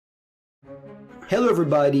Hello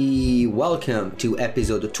everybody, welcome to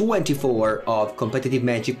episode 24 of Competitive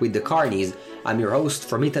Magic with the Carnies. I'm your host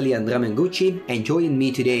from Italy, Andrea Mengu&Javier, and joining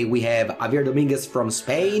me today we have Javier Dominguez from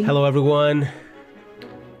Spain. Hello everyone.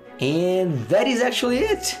 And that is actually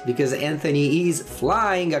it, because Anthony is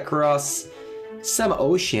flying across some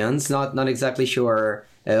oceans, not exactly sure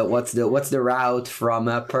what's the route from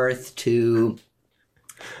Perth to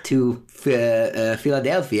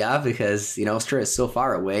Philadelphia, because Australia is so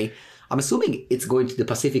far away. I'm assuming it's going to the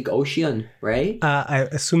Pacific Ocean, right? I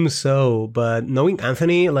assume so, but knowing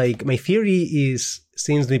Anthony, my theory is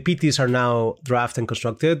since the PTs are now drafted and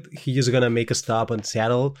constructed, he's just gonna make a stop on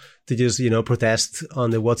Seattle to just protest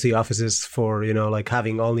on the WotC offices for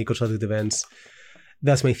having only constructed events.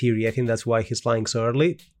 That's my theory. I think that's why he's flying so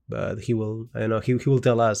early. But he will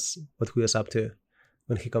tell us what he is up to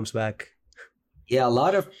when he comes back. Yeah, a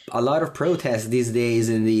lot of protests these days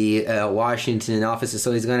in the Washington offices.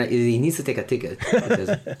 So he needs to take a ticket because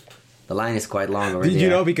the line is quite long over there. Did you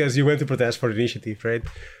know, because you went to protest for the initiative, right?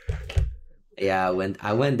 Yeah,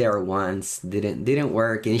 I went there once. Didn't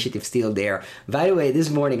work. Initiative still there. By the way, this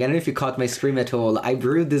morning, I don't know if you caught my stream at all. I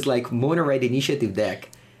brewed this mono red initiative deck,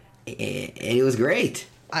 and it was great.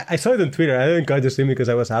 I saw it on Twitter. I didn't catch the stream because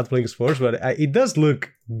I was out playing sports, but it does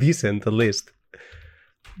look decent at least.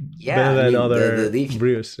 Yeah, better than other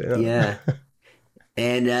brews. Yeah,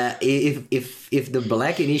 and if the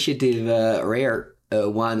Black Initiative rare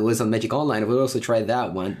one was on Magic Online, I would also try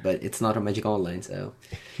that one, but it's not on Magic Online, so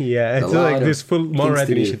yeah, it's like this full mono red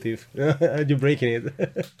initiative. You're breaking it.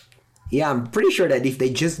 Yeah, I'm pretty sure that if they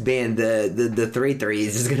just ban the 3/3s,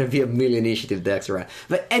 there's gonna be a million initiative decks around.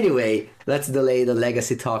 But anyway, let's delay the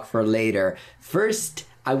legacy talk for later. First,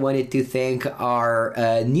 I wanted to thank our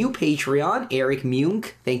new Patreon, Eric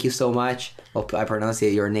Munk. Thank you so much. Hope I pronounced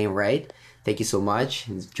your name right. Thank you so much.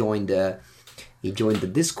 He joined the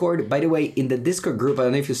Discord. By the way, in the Discord group, I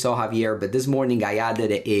don't know if you saw Javier, but this morning I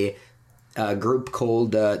added a group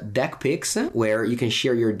called Deck Picks, where you can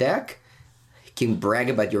share your deck. You can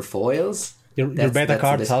brag about your foils. Your beta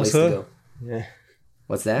cards also. Yeah.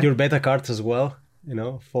 What's that? Your beta cards as well.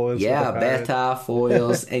 Foils. Yeah, beta,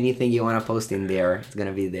 foils, anything you want to post in there, it's going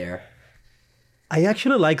to be there. I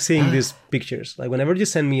actually like seeing these pictures. Whenever you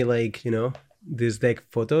send me, these deck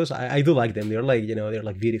photos, I do like them. They're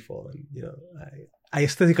they're beautiful. And, I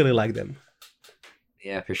aesthetically like them.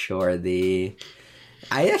 Yeah, for sure. I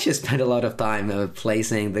actually spent a lot of time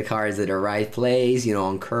placing the cards at the right place,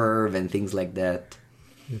 on curve and things like that.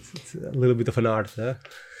 It's a little bit of an art, huh?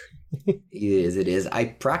 It is. I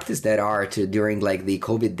practiced that art during the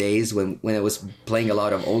COVID days when I was playing a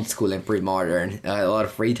lot of old school and pre-modern, a lot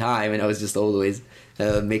of free time, and I was just always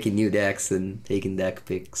making new decks and taking deck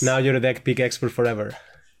picks. Now you're a deck pick expert forever.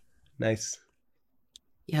 Nice.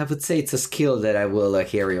 Yeah, I would say it's a skill that I will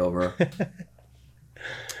carry over.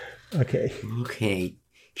 Okay.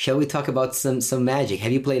 Shall we talk about some Magic?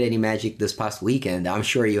 Have you played any Magic this past weekend? I'm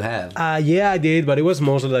sure you have. Yeah, I did, but it was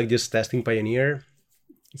mostly just testing Pioneer.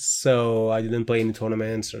 So I didn't play any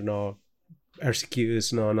tournaments or no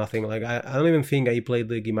RCQs, no nothing. I don't even think I played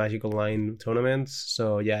the Magic Online tournaments.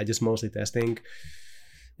 So yeah, just mostly testing.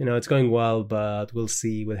 It's going well, but we'll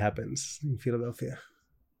see what happens in Philadelphia.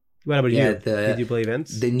 What about you? Did you play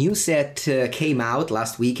events? The new set came out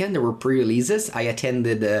last weekend. There were pre-releases. I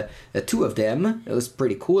attended 2 of them. It was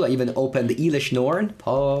pretty cool. I even opened the Elish Norn.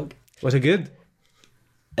 Pog. Was it good?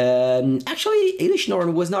 Actually, Elish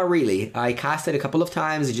Norn was not really. I cast it a couple of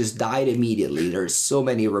times. It just died immediately. There's so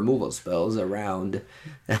many removal spells around.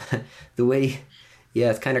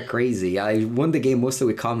 It's kind of crazy. I won the game mostly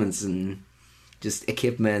with commons and just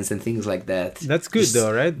equipments and things like that. That's good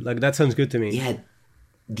though, right? That sounds good to me. Yeah.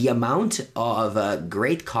 The amount of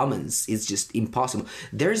great commons is just impossible.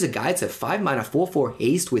 There's a guy, it's a 5-mana 4/4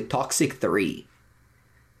 haste with Toxic 3.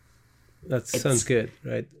 That sounds good,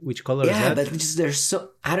 right? Which color is that? Yeah, but there's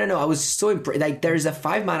so... I don't know, I was so impressed. There's a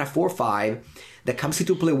 5-mana 4/5 that comes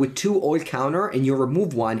into play with 2 oil counter, and you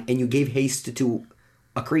remove one, and you gave haste to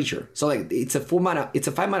a creature. So it's a 5-mana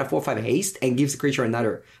 4/5 haste, and gives the creature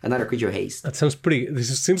another creature haste. That sounds pretty...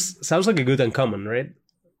 Sounds like a good uncommon, right?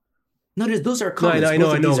 No, those are commons.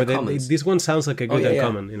 No, I know, but this one sounds like a good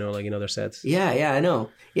uncommon, in other sets. Yeah, I know.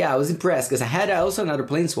 Yeah, I was impressed because I had also another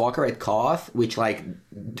Planeswalker at Koth, which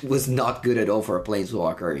was not good at all for a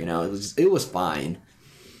Planeswalker. It was fine.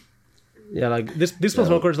 Yeah, this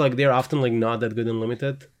Planeswalkers, they're often not that good in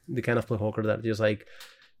limited. The kind of Planeswalker that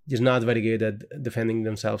just not very good at defending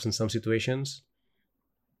themselves in some situations.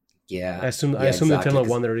 Yeah, I assume the Eternal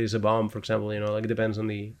Wonder is a bomb, for example. It depends on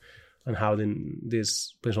how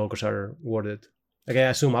these Planeswalkers are worded. I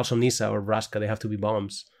assume also Nissa or Vraska, they have to be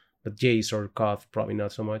bombs, but Jace or Koth probably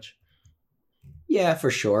not so much. Yeah,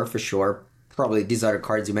 for sure, for sure. Probably these other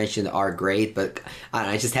cards you mentioned are great, but I don't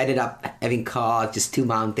know, I just ended up having caught just two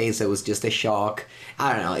mountains, so it was just a shock.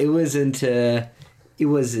 I don't know, it wasn't,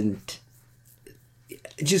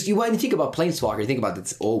 just, you when you think about Planeswalker, you think about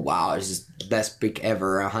this, oh wow, it's just the best pick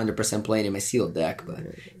ever, 100% playing in my sealed deck, but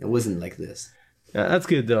it wasn't like this. Yeah, that's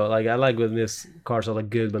good though. Like I like when these cards are like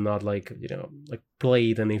good, but not like like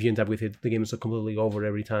played. And if you end up with it, the game is completely over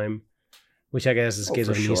every time. Which I guess is the case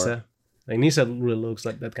of sure. Nisa. Like Nisa really looks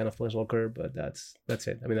like that kind of planeswalker, but that's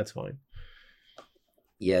it. I mean, that's fine.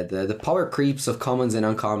 Yeah, the power creeps of commons and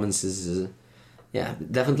uncommons is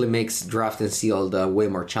definitely makes draft and sealed way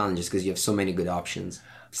more challenges because you have so many good options.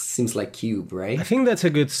 Seems like Cube, right? I think that's a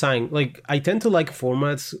good sign. Like I tend to like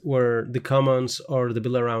formats where the commons or the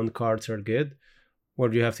build around cards are good,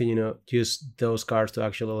 where you have to use those cards to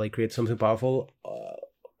actually like create something powerful.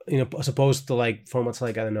 As opposed to like formats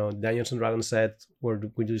like, I don't know, Dungeons and Dragons set, where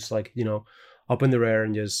we just like open the rare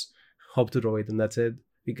and just hope to draw it and that's it,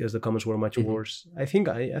 because the commons were much worse. I think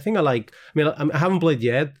I like. I mean, I haven't played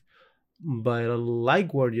yet, but I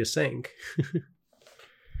like what you're saying.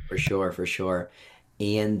 For sure.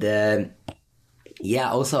 And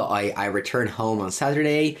also I returned home on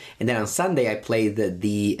Saturday, and then on Sunday I played the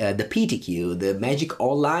PTQ, the Magic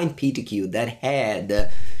Online PTQ that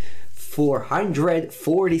had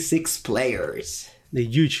 446 players. The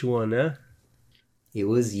huge one, huh? It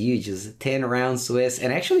was huge. It was a 10 round Swiss,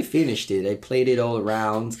 and I actually finished it. I played it all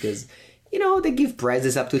around because, they give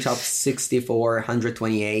prizes up to top 64,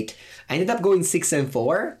 128. I ended up going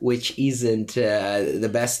 6-4, which isn't the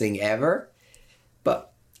best thing ever.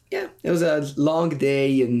 But yeah, it was a long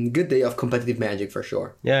day and good day of competitive Magic for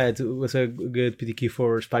sure. Yeah, it was a good PTQ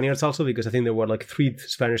for Spaniards also, because I think there were like 3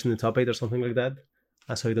 Spaniards in the top 8 or something like that.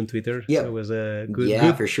 I saw it on Twitter. Yeah, so it was a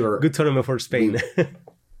good, for sure. Good tournament for Spain.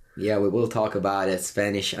 Yeah, we will talk about it.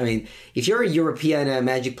 Spanish. I mean, if you're a European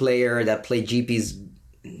Magic player that played GPs,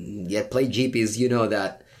 you know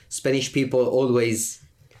that Spanish people always,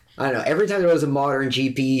 I don't know, every time there was a modern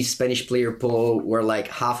GP, Spanish player pool were like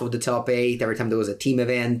half of the top 8. Every time there was a team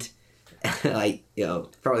event,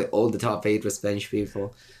 probably all the top 8 were Spanish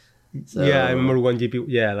people. So, yeah, I remember one GP.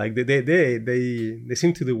 Yeah, like they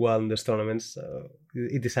seem to do well in those tournaments. So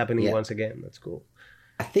it is happening once again. That's cool.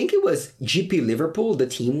 I think it was GP Liverpool, the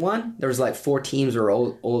team one. There was like 4 teams were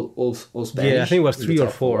all Spanish. Yeah, I think it was 3 or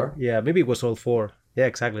 4. Yeah, maybe it was all 4. Yeah,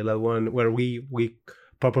 exactly. That one where we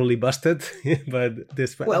properly busted, but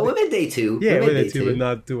this. Well, women day too. Yeah, women day too, but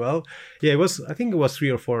not too well. Yeah, it was. I think it was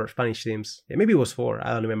 3 or 4 Spanish teams. Yeah, maybe it was 4.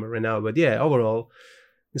 I don't remember right now. But yeah, overall,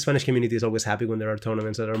 the Spanish community is always happy when there are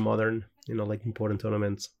tournaments that are modern. Like important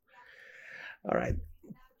tournaments. All right.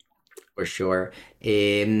 For sure.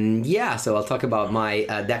 So I'll talk about my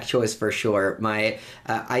deck choice for sure.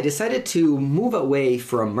 I decided to move away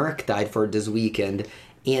from Murktide for this weekend,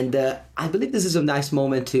 and I believe this is a nice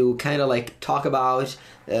moment to kind of like talk about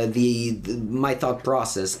my thought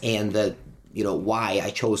process and why I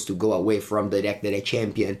chose to go away from the deck that I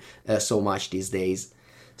champion so much these days.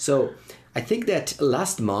 So I think that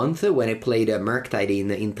last month when I played Murktide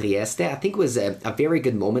in Trieste, I think was a very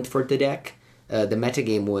good moment for the deck. The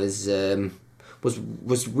metagame was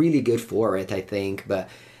really good for it, I think. But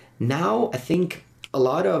now I think a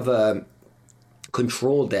lot of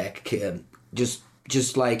control deck, just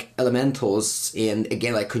like elementals and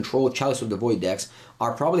again like control Chalice of the Void decks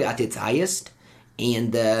are probably at its highest.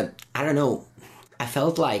 And I don't know, I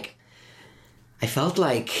felt like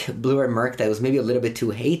Blue and Murktide was maybe a little bit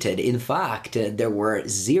too hated. In fact, there were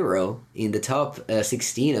 0 in the top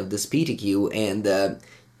 16 of this PTQ, and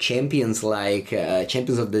champions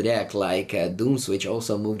of the deck like Doomswitch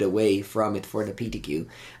also moved away from it for the PTQ.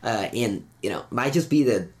 And might just be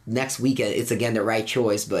the next weekend it's again the right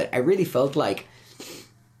choice, but I really felt like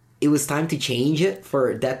it was time to change it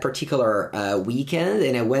for that particular weekend,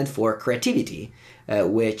 and I went for Creativity,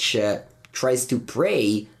 which tries to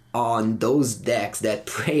prey on those decks that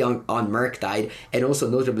prey on Murktide, and also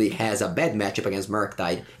notably has a bad matchup against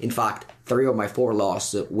Murktide. In fact, 3 of my 4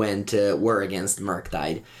 losses were against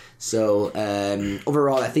Murktide. So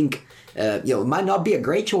overall, I think it might not be a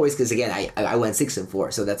great choice because again, I went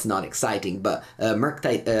 6-4, so that's not exciting. But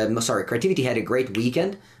Creativity had a great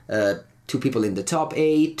weekend. 2 people in the top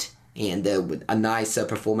 8. And with a nice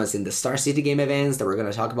performance in the Star City game events that we're going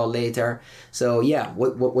to talk about later. So yeah,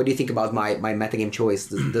 what do you think about my metagame choice?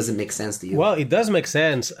 Does it make sense to you? Well, it does make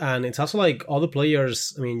sense, and it's also like all the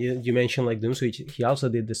players. I mean, you mentioned like Doomswitch. He also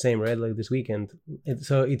did the same, right? Like this weekend. It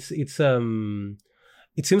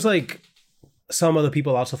seems like some other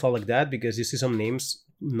people also felt like that because you see some names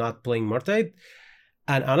not playing Murktide,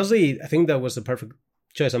 and honestly, I think that was the perfect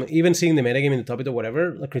choice. I mean, even seeing the metagame in the top 8 or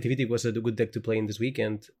whatever, like Creativity was a good deck to play in this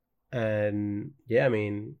weekend. And yeah, I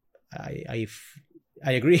mean, I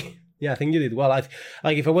agree. Yeah, I think you did well. Like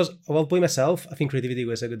if I was playing myself, I think Creativity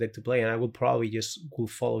was a good deck to play, and I would probably just will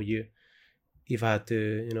follow you if I had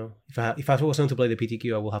to, if I was going to play the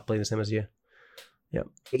PTQ, I would have played the same as you. Yeah.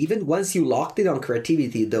 Even once you locked it on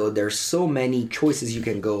Creativity, though, there's so many choices you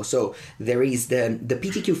can go. So there is the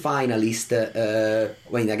PTQ finalist.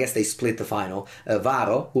 I guess they split the final.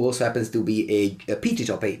 Varo, who also happens to be a PT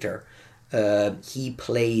top 8er. He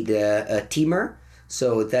played a Teamer.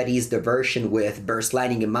 So that is the version with Burst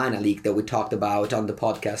Lightning and Mana Leak that we talked about on the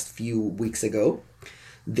podcast a few weeks ago.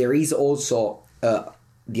 There is also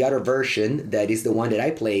the other version that is the one that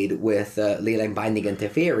I played with Leyline Binding and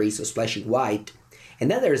Teferi, so Splashing White. And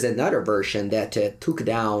then there's another version that took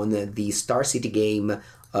down the Star City game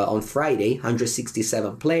on Friday,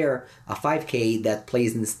 167 player, a 5k that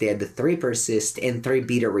plays instead 3 Persist and 3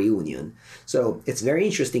 Beta Reunion. So it's very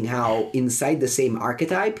interesting how inside the same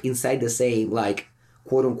archetype, inside the same like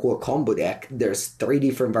quote-unquote combo deck, there's 3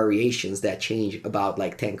 different variations that change about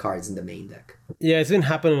like 10 cards in the main deck. Yeah, it's been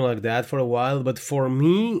happening like that for a while, but for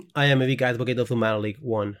me, I am a big advocate of the Mana League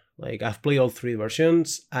 1. Like, I've played all 3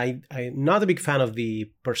 versions. I'm not a big fan of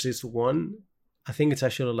the Persist one. I think it's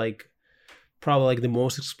actually like probably like the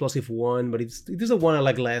most explosive one, but it is the one I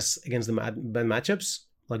like less against the bad matchups,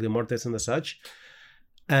 like the Mortis and the such.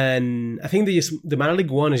 And I think the Mana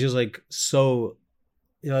League 1 is just like so,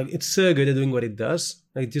 it's so good at doing what it does.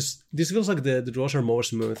 Like, this feels like the draws are more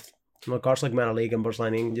smooth. Cards like Mana League and Burst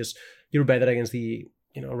Lightning, just you're better against the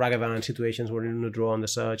Ragavan situations where you're in a draw and the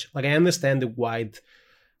such. Like, I understand the wide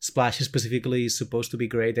splash specifically is supposed to be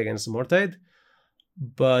great against Mortide,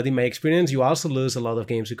 but in my experience, you also lose a lot of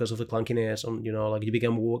games because of the clunkiness. Like you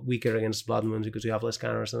become weaker against Blood Moons because you have less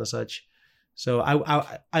counters and such. So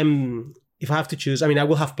I'm if I have to choose, I mean, I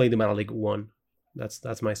will have played the Mana League 1. That's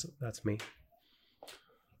me.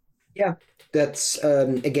 Yeah, that's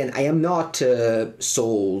again. I am not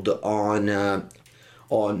sold on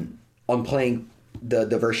playing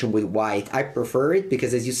the version with white. I prefer it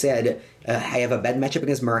because, as you said, I have a bad matchup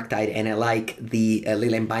against Murktide, and I like the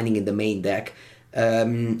Leyline Binding in the main deck.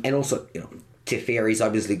 And also, Teferi is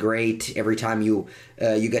obviously great every time you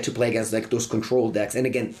get to play against like those control decks. And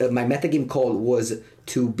again, my metagame call was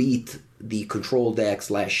to beat the control deck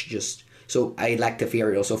 / just. So I like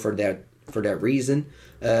Teferi also for that reason.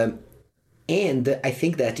 And I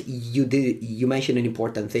think that you mentioned an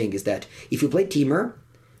important thing is that if you play Teamer,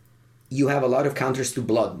 you have a lot of counters to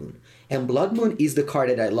Blood Moon. And Blood Moon is the card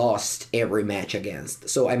that I lost every match against.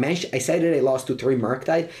 So I said that I lost to 3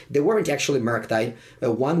 Murktide. They weren't actually Murktide.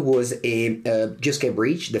 One was a Juske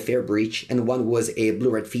Breach, the Fair Breach, and one was a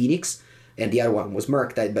Blue-Red Phoenix, and the other one was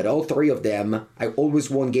Murktide. But all 3 of them, I always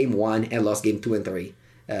won game 1 and lost game 2 and 3.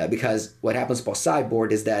 Because what happens post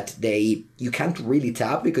sideboard is that you can't really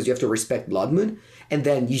tap because you have to respect Blood Moon, and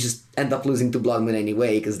then you just end up losing to Blood Moon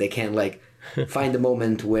anyway because they can't like find the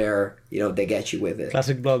moment where they get you with it.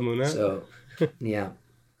 Classic Blood Moon, huh? So yeah,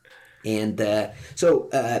 and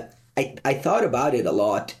I thought about it a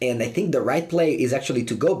lot, and I think the right play is actually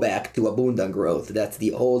to go back to Abundant Growth. That's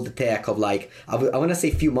the old tech of like I want to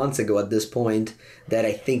say a few months ago at this point that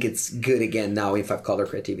I think it's good again now in 5-color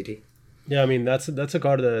Creativity. Yeah, I mean that's a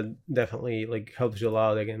card that definitely like helps you a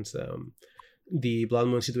lot against the Blood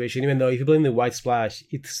Moon situation. Even though if you play in the white splash,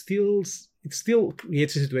 it still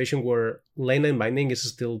creates a situation where Leyline Binding is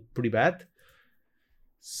still pretty bad.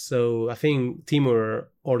 So I think Teamer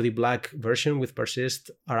or the black version with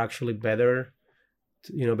Persist are actually better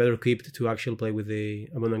equipped to actually play with the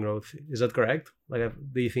Abundant Growth. Is that correct? Like,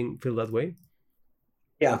 do you feel that way?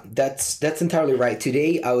 Yeah, that's entirely right.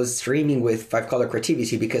 Today I was streaming with 5-color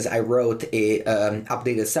Creativity because I wrote a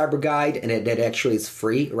updated cyber guide, and that actually is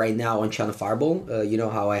free right now on Channel Fireball. You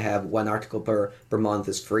know how I have 1 article per month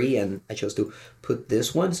is free, and I chose to put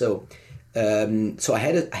this one. So I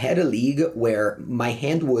had a league where my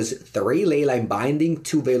hand was 3 Leyline Binding,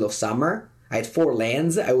 2 Veil of Summer. I had 4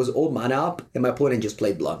 lands. I was all mana up, and my opponent just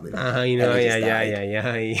played Blood Moon. Yeah.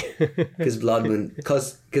 Because Blood Moon,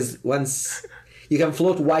 because once. You can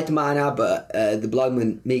float white mana, but the Blood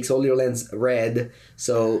Moon makes all your lands red,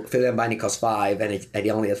 so Leyline Binding costs 5, and I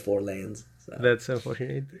only had 4 lands. So. That's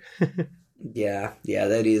unfortunate. yeah,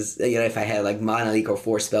 that is. If I had like Mana Leak or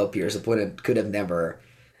 4 Spell Pierce, opponent could have never.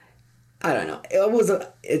 I don't know.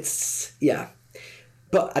 Yeah.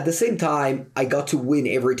 But at the same time, I got to win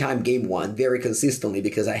every time game 1 very consistently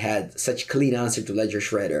because I had such clean answer to Ledger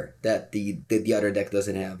Shredder that the other deck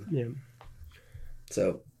doesn't have. Yeah.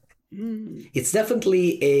 So. It's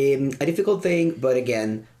definitely a difficult thing, but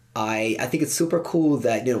again, I think it's super cool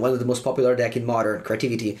that one of the most popular deck in Modern,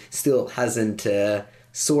 Creativity, still hasn't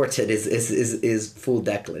sorted his full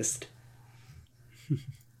deck list.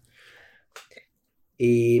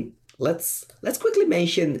 Let's quickly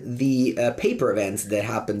mention the paper events that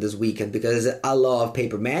happened this weekend, because I love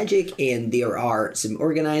Paper Magic, and there are some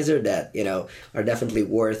organizers that are definitely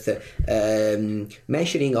worth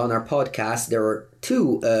mentioning on our podcast. There are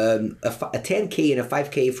two, a 10K and a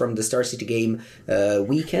 5K from the Star City game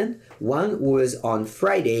weekend. One was on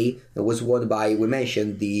Friday. It was won by, we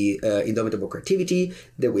mentioned, the Indomitable Creativity.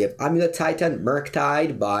 Then we have Amulet Titan,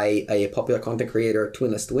 Murktide by a popular content creator,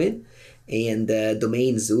 Twinless Twin. And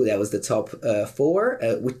Domain Zoo, that was the top 4,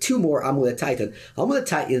 with 2 more Amulet Titan. Amulet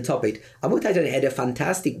Titan in the top 8. Amulet Titan had a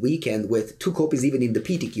fantastic weekend with 2 copies even in the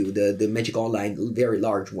PTQ, the Magic Online, very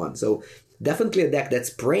large one. So definitely a deck that's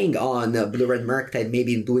preying on Blue-Red Murktide,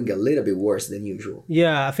 maybe doing a little bit worse than usual.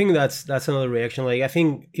 Yeah, I think that's another reaction. Like, I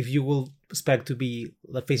think if you will expect to be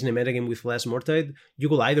facing a metagame with less Murktide, you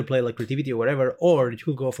will either play like Creativity or whatever, or you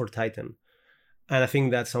will go for Titan. And I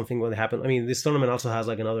think that's something that happened. I mean, this tournament also has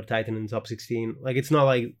like another Titan in the top 16. Like, it's not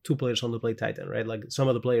like 2 players only play Titan, right? Like, some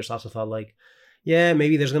of the players also thought like, yeah,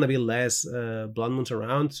 maybe there's going to be less Blood Moons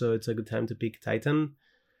around, so it's a good time to pick Titan.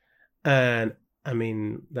 And I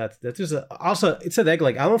mean, that is also, it's a deck,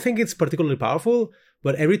 like, I don't think it's particularly powerful,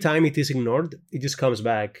 but every time it is ignored, it just comes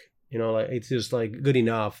back. Like, it's just like good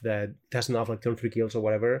enough that it has enough like turn 3 kills or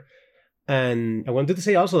whatever. And I wanted to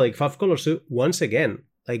say also, like, 5-color Zoo, once again,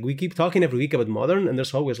 like, we keep talking every week about Modern, and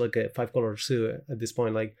there's always like a 5-color Zoo at this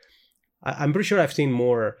point. Like, I'm pretty sure I've seen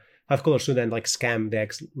more 5-color Zoo than like scam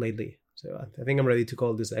decks lately. So I think I'm ready to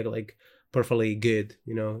call this deck like perfectly good,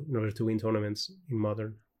 in order to win tournaments in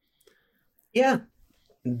Modern. Yeah,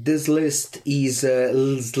 this list is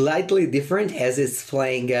slightly different, as it's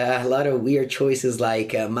playing a lot of weird choices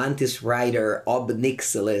like Mantis Rider,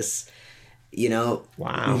 Obnixilis,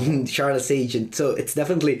 wow, Charlotte Sage, and so it's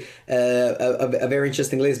definitely a very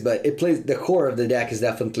interesting list. But it plays, the core of the deck is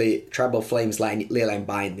definitely Tribal Flames, Leyline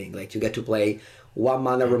Binding. Like, you get to play 1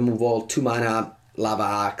 mana removal, 2 mana Lava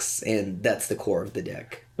Axe, and that's the core of the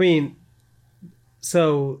deck. I mean,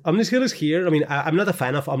 so Omnixilis here. I mean, I'm not a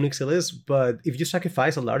fan of Omnixilis, but if you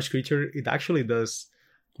sacrifice a large creature, it actually does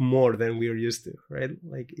more than we're used to, right?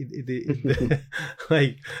 Like, it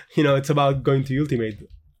like, it's about going to ultimate.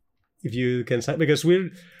 If you can, because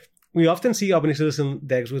we often see Omnixilis in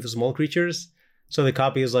decks with small creatures, so the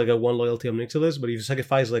copy is like a 1 loyalty Omnixilis, but if you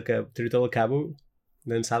sacrifice like a Territorial Kabu,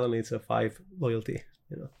 then suddenly it's a 5 loyalty,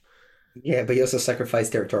 Yeah, but you also sacrifice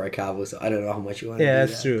Territorial Kabu, so I don't know how much you want to do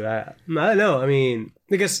that's true. I don't know. I mean,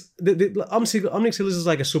 because the Omnixilis is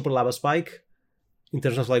like a super Lava Spike in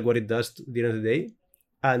terms of like what it does at the end of the day,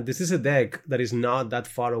 and this is a deck that is not that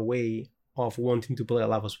far away of wanting to play a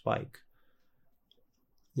Lava Spike.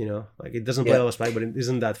 Like, it doesn't play Lava Spike, but it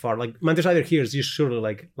isn't that far. Like, Mantis Rider here is just surely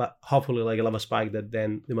like, hopefully like a Lava Spike that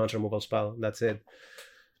then the monster removal spell. That's it.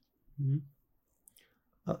 Mm-hmm.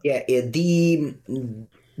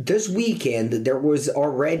 This weekend there was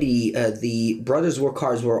already the Brothers War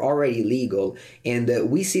cards were already legal, and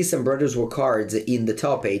we see some Brothers War cards in the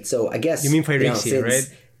top 8. So I guess you mean Phyrexia, right?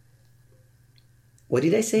 What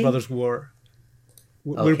did I say? Brothers War.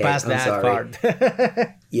 We're past that part.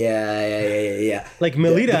 Yeah. Like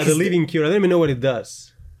Melita, the Living Cure. I don't even know what it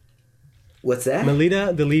does. What's that?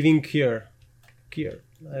 Melita, the Living Cure.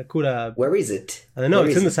 Cura. Where is it? I don't know.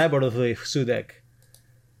 It's in the sideboard of the Zoo deck.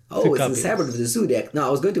 Oh, it's in the sideboard of the Zoo deck. No, I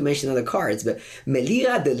was going to mention other cards, but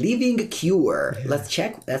Melita, the Living Cure. Yeah. Let's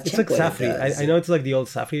check. It's like Safri. I know it's like the old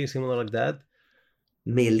Safri, similar like that.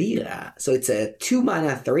 Melita. So it's a 2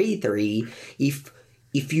 mana 3/3.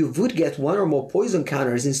 If you would get 1 or more poison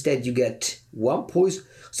counters, instead you get 1 poison.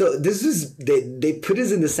 So this is they put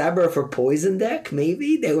us in the sideboard for poison deck.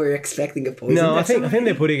 Maybe they were expecting a poison. No, deck I think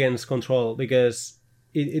they put it against control because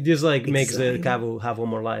it just like makes the Kavu have 1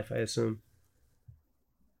 more life, I assume.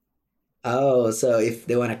 Oh, so if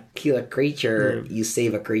they want to kill a creature, you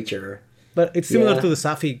save a creature. But it's similar to the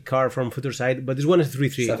Safi card from Future Sight, but this one is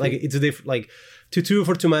 3/3. Like, it's a like 2/2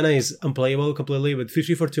 for 2 mana is unplayable completely, but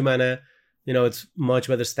 3/3 for 2 mana. It's much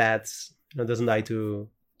better stats. It doesn't die to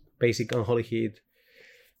basic Unholy Heat.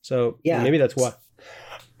 So maybe that's why.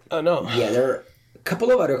 Oh no. Yeah, there are a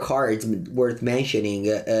couple of other cards worth mentioning.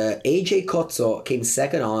 AJ Kotso came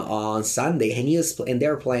second on Sunday, and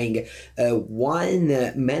they're playing one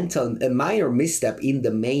minor misstep in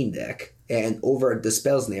the main deck and over the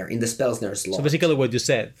Spell Snare in the Spell Snare slot. So basically, what you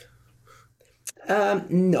said.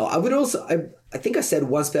 No, I would also. I think I said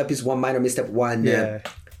 1 spell piece, 1 minor misstep, 1.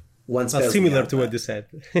 One spell similar to what you said.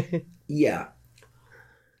 Yeah.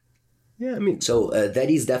 Yeah, I mean, So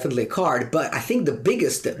that is definitely a card, but I think the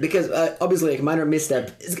biggest, because obviously like minor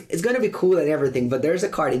misstep, it's going to be cool and everything, but there's a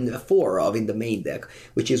card in the 4 of in the main deck,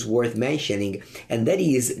 which is worth mentioning, and that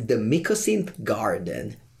is the Mycosynth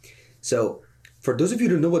Garden. So for those of you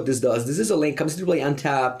who don't know what this does, this is a link, comes into play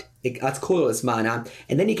untapped, it adds colorless mana,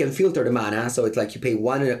 and then you can filter the mana, so it's like you pay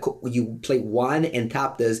one, you play one and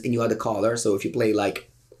tap this, and you add a color, so if you play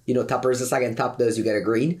like, you know, tap Urza Saga and tap this, you get a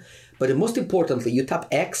green. But most importantly, you tap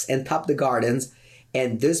X and tap the Gardens,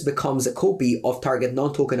 and this becomes a copy of target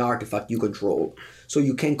non-token artifact you control. So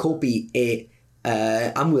you can copy a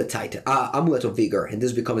Amulet of Vigor, and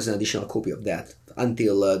this becomes an additional copy of that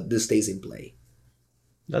until this stays in play.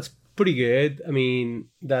 that's pretty good. I mean,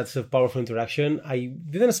 that's a powerful interaction. I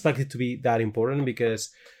didn't expect it to be that important because,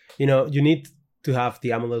 you know, you need to have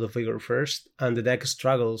the Amulet of Vigor first, and the deck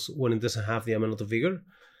struggles when it doesn't have the Amulet of Vigor.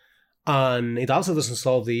 And it also doesn't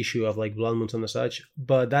solve the issue of like Blood Moons and such.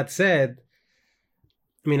 But that said,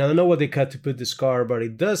 I mean, I don't know what they cut to put this card, but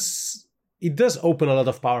it does open a lot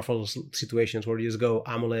of powerful situations where you just go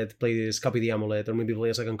Amulet, play this, copy the Amulet, or maybe play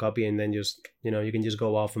a second copy, and then just, you know, you can just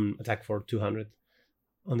go off and attack for 200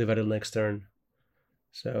 on the very next turn.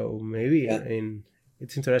 So maybe, I mean,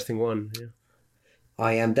 it's an interesting one. Yeah.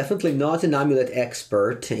 I am definitely not an Amulet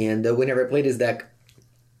expert, and whenever I play this deck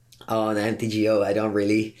on MTGO, I don't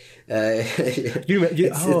really.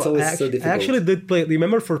 It's always so difficult. I actually did play.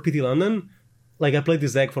 Remember for PT London, like I played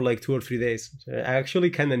this deck for like 2 or 3 days. So I actually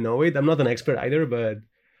kind of know it. I'm not an expert either, but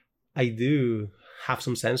I do have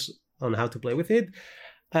some sense on how to play with it.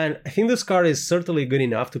 And I think this card is certainly good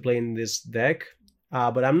enough to play in this deck.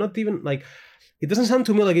 But I'm not even like. It doesn't sound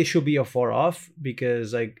to me like it should be a 4-off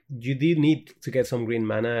because like you did need to get some green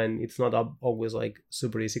mana, and it's not always like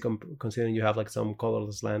super easy considering you have like some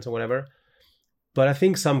colorless lands or whatever. But I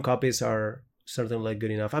think some copies are certainly like good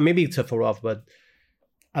enough. And maybe it's a 4-off, but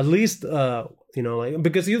at least you know, like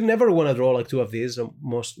because you never want to draw like 2 of these, or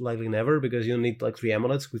most likely never, because you need like 3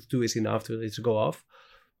 amulets. With 2 is enough to go off.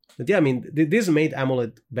 But yeah, I mean this made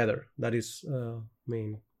amulet better. That is, I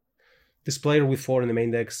mean. This player with 4 in the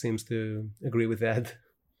main deck seems to agree with that.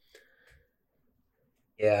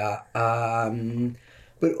 Yeah,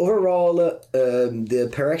 but overall,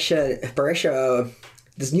 the Phyrexia,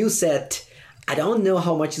 this new set, I don't know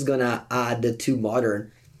how much is gonna add to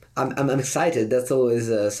Modern. I'm excited. That's always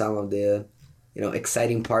some of the, you know,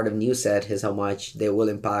 exciting part of new set is how much they will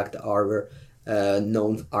impact our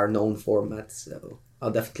known formats. So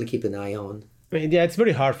I'll definitely keep an eye on. I mean, yeah, it's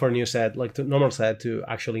very hard for a new set, like the normal set, to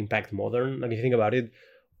actually impact Modern. Like if you think about it,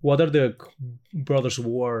 what are the Brothers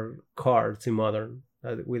War cards in Modern?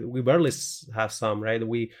 We barely have some, right?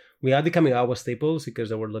 We had the Kamigawa staples because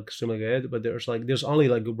they were like extremely good, but there's only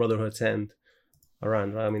like Brotherhood's End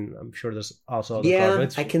around. Right? I mean, I'm sure there's also other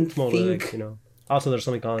cards. I can think. Like, you know, also there's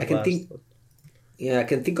something called. I can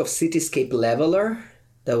think of Cityscape Leveler.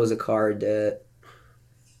 That was a card that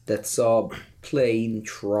saw play in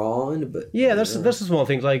Tron, but yeah, there's a small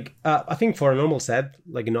things like I think for a normal set,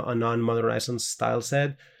 like, you know, a non-Modern Horizons style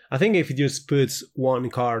set, I think if it just puts one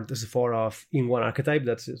card as a 4-off in one archetype,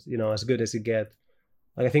 that's just, you know, as good as you get.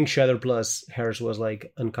 Like I think Shredder plus Hers was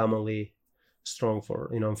like uncommonly strong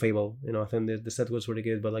for, you know, Fable. You know, I think the set was really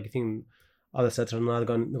good, but like I think other sets are not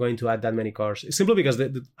going to add that many cards. It's simply because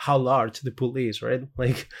how large the pool is, right?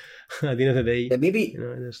 Like at the end of the day, maybe, you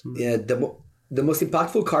know, the most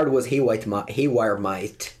impactful card was Haywire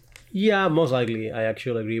Might. Yeah, most likely. I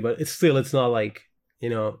actually agree. But it's not like, you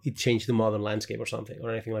know, it changed the Modern landscape or something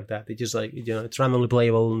or anything like that. It's just like, you know, it's randomly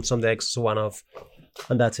playable in some decks, one-off,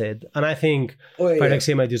 and that's it. And I think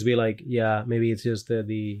Phyrexia might just be like, yeah, maybe it's just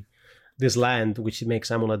this land, which makes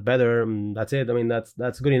Amulet better, and that's it. I mean,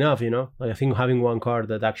 that's good enough, you know? Like I think having one card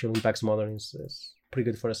that actually impacts Modern is pretty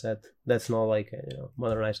good for a set. That's not like, you know,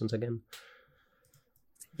 Modern Horizons again.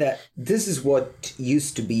 That this is what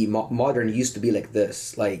used to be Modern used to be like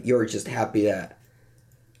this. Like you're just happy that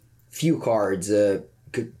few cards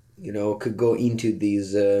could go into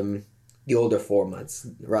these the older formats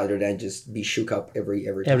rather than just be shook up every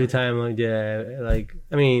time. Like, yeah, like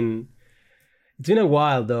I mean, it's been a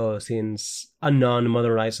while though since a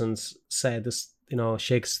non-Modern Horizons set this, you know,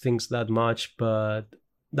 shakes things that much, but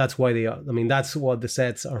that's why they are. I mean, that's what the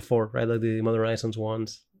sets are for, right? Like the Modern Horizons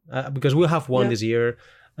ones, because we'll have one this year.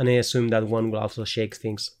 And I assume that one will also shake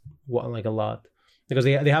things like a lot. Because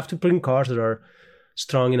they have to print cards that are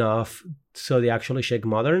strong enough so they actually shake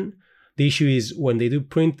Modern. The issue is when they do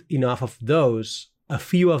print enough of those, a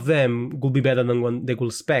few of them will be better than what they will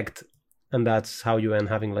expect. And that's how you end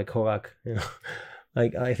having like Hogak. You know?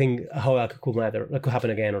 Like I think Hogak could matter. That could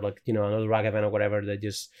happen again, or like, you know, another Rag event or whatever that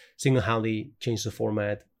just single-handedly change the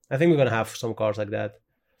format. I think we're going to have some cards like that.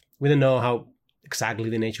 We don't know how exactly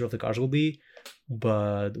the nature of the cards will be,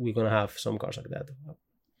 but we're gonna have some cards like that.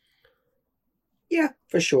 Yeah,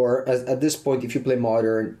 for sure. At this point, if you play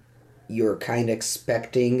Modern, you're kind of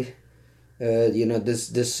expecting,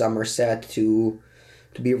 this summer set to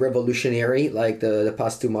be revolutionary, like the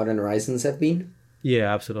past two Modern Horizons have been.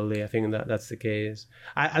 Yeah, absolutely. I think that's the case.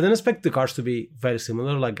 I don't expect the cards to be very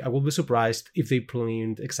similar. Like, I will be surprised if they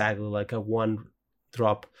print exactly like a one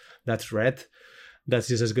drop that's red, that's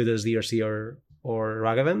just as good as DRC or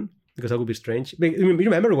Ragavan, because that would be strange. But, you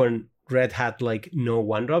remember when red had like no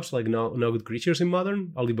one drops, like no good creatures in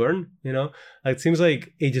Modern, only burn? Like, it seems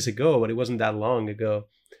like ages ago, but it wasn't that long ago.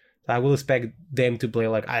 I will expect them to play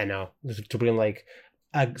like, I don't know, to bring like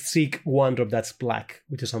a Seek one drop that's black,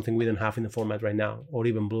 which is something we don't have in the format right now, or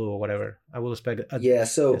even blue or whatever. I will expect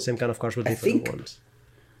the same kind of cards with different ones.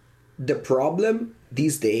 The problem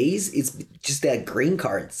these days is just that green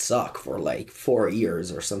cards suck for like 4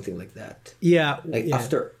 years or something like that.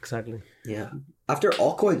 Exactly. Yeah. After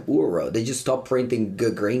Oko and Uro, they just stopped printing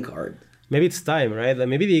good green card. Maybe it's time, right? Like,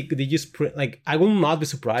 maybe they just print, like, I will not be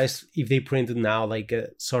surprised if they printed now like a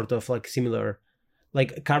sort of like similar,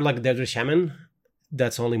 like a card like Deadly Shaman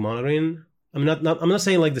that's only mono green. I'm not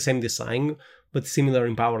saying like the same design, but similar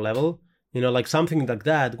in power level. Like something like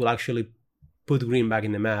that will actually put green back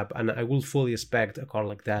in the map, and I will fully expect a card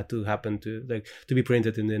like that to happen to be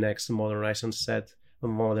printed in the next Modern Horizons set or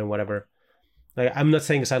Modern whatever. Like, I'm not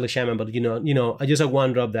saying exactly Shaman, but I just have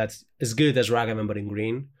one drop that's as good as Ragavan but in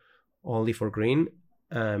green, only for green.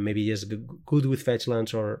 Maybe just good with fetch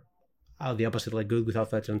lands, or the opposite, like good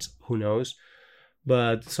without fetch lands. Who knows?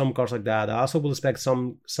 But some cards like that. I also will expect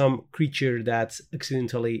some creature that's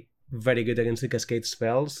accidentally very good against the Cascade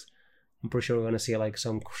spells. I'm pretty sure we're gonna see like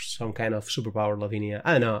some kind of superpower Lavinia.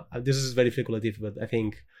 I don't know. This is very speculative, but I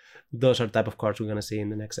think those are the type of cards we're gonna see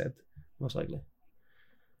in the next set, most likely.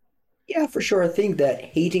 Yeah, for sure. I think that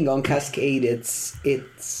hating on Cascade, it's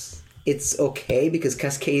okay, because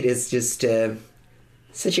Cascade is just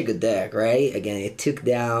such a good deck, right? Again, it took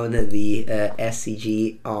down the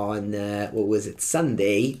SCG on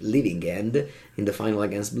Sunday, Living End, in the final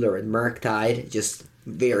against Blur and Murktide. Just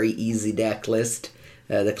very easy deck list,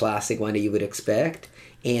 the classic one that you would expect.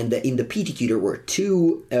 And in the PTQ there were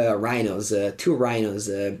two Rhinos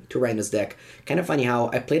deck. Kind of funny how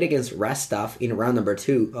I played against Rastaf in round number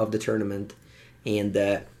 2 of the tournament,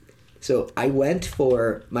 and so I went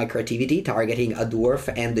for my creativity, targeting a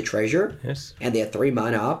dwarf and the treasure. Yes. And they had 3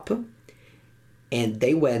 mana up. And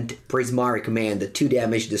they went Prismari Command, 2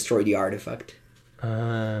 damage, destroy the artifact.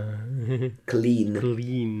 Clean.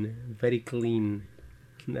 Clean. Very clean.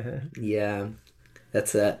 Yeah.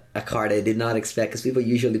 That's a card I did not expect, because people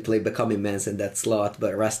usually play Becoming Immense in that slot,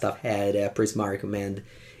 but Rastaf had Prismari Command.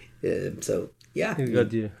 So... yeah,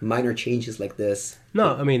 got you. Minor changes like this.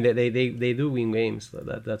 No, I mean they do win games.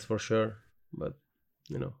 That's for sure. But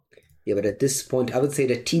Yeah, but at this point, I would say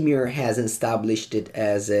that Timur has established it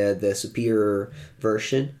as the superior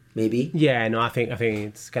version, maybe. Yeah, no, I think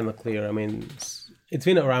it's kind of clear. I mean, it's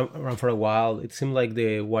been around for a while. It seemed like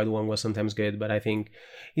the white one was sometimes good, but I think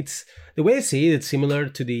it's the way I see it. It's similar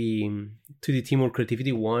to the Timur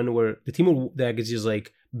Creativity one, where the Timur deck is just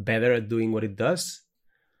like better at doing what it does.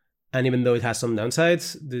 And even though it has some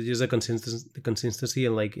downsides, there's just the consistency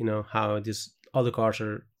and like, how just all the cards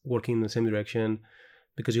are working in the same direction,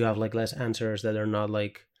 because you have like less answers that are not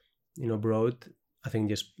like, broad. I think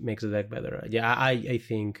just makes the deck better. Yeah, I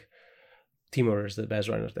think Timur is the best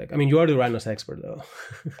Rhinos deck. I mean, you are the Rhinos expert though.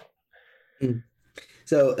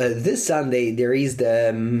 So this Sunday there is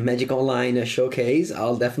the Magic Online showcase.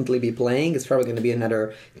 I'll definitely be playing. It's probably going to be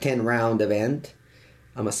another 10-round event,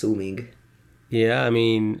 I'm assuming. Yeah, I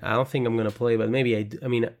mean, I don't think I'm going to play, but maybe I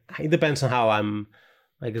mean, it depends on how I'm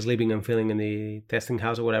like sleeping and feeling in the testing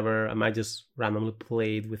house or whatever. I might just randomly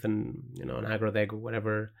play it with an aggro deck or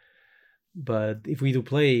whatever. But if we do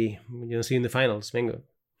play, see you in the finals, Mengu.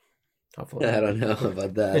 Hopefully. I don't know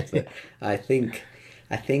about that, but I think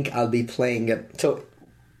I'll be playing. So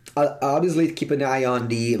I'll obviously keep an eye on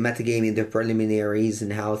the metagame in the preliminaries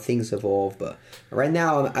and how things evolve. But right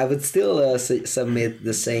now, I would still submit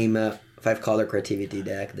the same 5-color creativity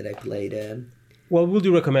deck that I played. Well, would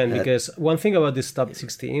you recommend? Because one thing about these top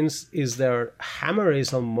 16s is their hammer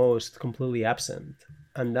is almost completely absent.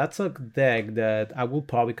 And that's a deck that I will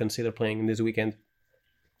probably consider playing this weekend.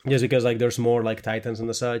 Just because like there's more like Titans and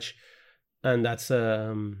the such. And that's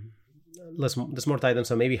there's more Titans,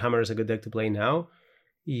 so maybe hammer is a good deck to play now.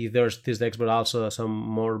 If there's these decks, but also some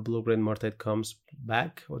more blue-green Mortite comes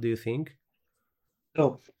back. What do you think?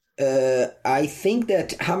 Oh, I think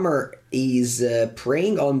that Hammer is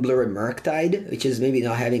preying on Blur and Murktide, which is maybe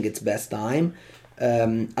not having its best time.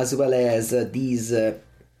 as well as these.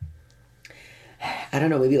 I don't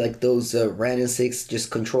know, maybe like those Ran and 6 just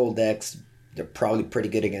control decks. They're probably pretty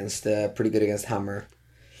good against Hammer.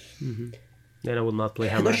 Mm-hmm. Then I will not play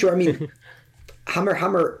Hammer. I'm not sure. I mean,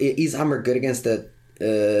 Hammer is Hammer good against the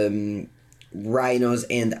Rhinos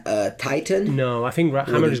and Titan? No, I think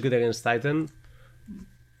Hammer is good against Titan.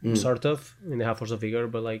 Sort of. I mean, they have Force of Vigor,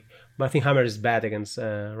 but I think Hammer is bad against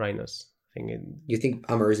Rhinos. You think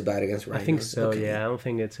Hammer is bad against Rhinos? I think so. Okay. Yeah, I don't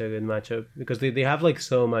think it's a good matchup because they have like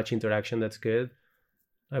so much interaction that's good.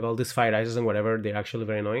 Like all these Fire Ices and whatever, they're actually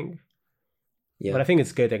very annoying. Yeah. But I think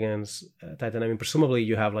it's good against Titan. I mean, presumably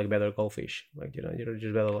you have like better Goldfish. Like, you're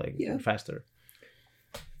just better, like faster.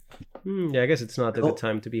 Yeah, I guess it's not a good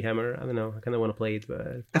time to be Hammer. I don't know. I kind of want to play it,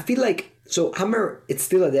 but I feel like Hammer. It's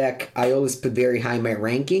still a deck I always put very high in my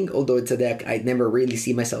ranking. Although it's a deck I never really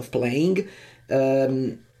see myself playing.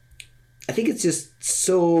 I think it's just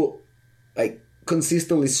so like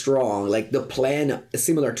consistently strong. Like the plan is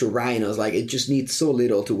similar to Rhinos. Like it just needs so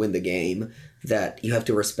little to win the game that you have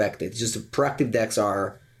to respect it. It's just proactive decks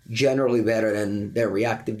are generally better than their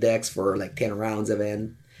reactive decks for like 10 rounds of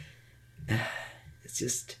end. It's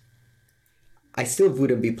just. I still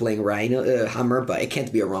wouldn't be playing Hammer, but it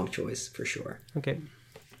can't be a wrong choice for sure. Okay.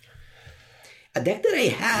 A deck that I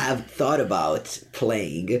have thought about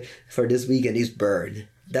playing for this weekend is Burn.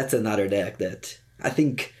 That's another deck that I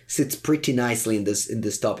think sits pretty nicely in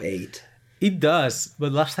this top 8. It does,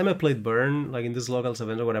 but last time I played Burn, like in this locals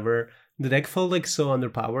event or whatever, the deck felt like so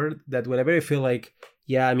underpowered that whenever I feel like,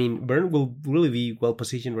 yeah, I mean, Burn will really be well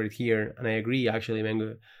positioned right here, and I agree actually,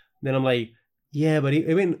 Mengu. Then I'm like, yeah, but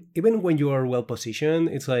even when you are well positioned,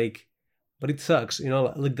 it's like, but it sucks,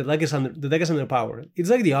 like the deck is underpowered. It's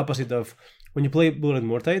like the opposite of when you play Blood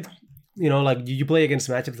Mortite, like you play against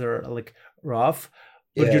matchups that are like rough,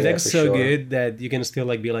 but your deck's so good that you can still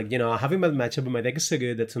like be like, having a matchup, but my deck is so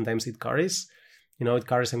good that sometimes it carries, it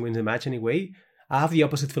carries and wins the match anyway. I have the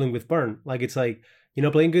opposite feeling with Burn. Like it's like,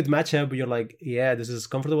 playing good matchup, but you're like, yeah, this is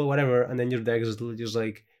comfortable, whatever, and then your deck is just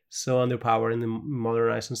like so underpowered in the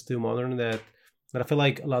Modern Essence 2 Modern that I feel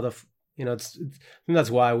like a lot of, I think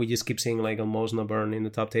that's why we just keep seeing like almost no Burn in the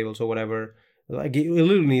top tables or whatever. Like it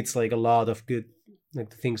literally needs like a lot of good,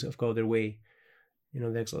 like things that go their way.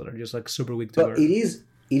 Decks that are just like super weak to Burn. But it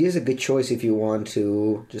is a good choice if you want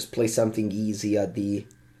to just play something easy at the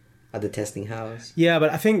testing house. Yeah, but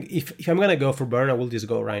I think if I'm gonna go for Burn, I will just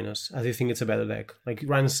go Rhinos. I do think it's a better deck. Like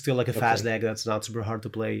Rhinos is still like a fast deck that's not super hard to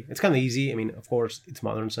play. It's kind of easy. I mean, of course, it's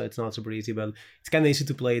modern, so it's not super easy, but it's kind of easy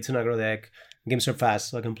to play. It's an aggro deck. Games are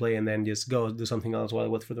fast, so I can play and then just go do something else while I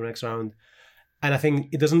wait for the next round. And I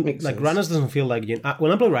think it doesn't Rhinos doesn't feel like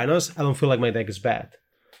when I play Rhinos, I don't feel like my deck is bad.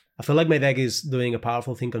 I feel like my deck is doing a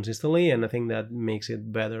powerful thing consistently, and I think that makes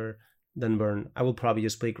it better than Burn. I will probably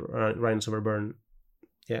just play Rhinos over Burn.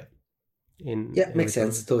 Yeah. Makes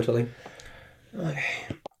sense. Totally. Okay.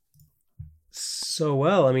 So,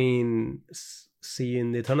 well, I mean, see you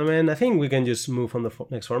in the tournament. I think we can just move on the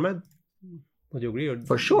next format. Would you agree?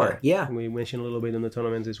 For sure, yeah. We mentioned a little bit on the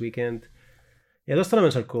tournaments this weekend. Yeah, those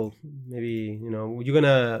tournaments are cool. Maybe,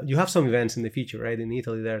 you have some events in the future, right? In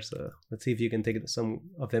Italy there, so let's see if you can take some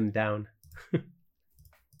of them down.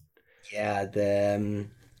 Yeah, the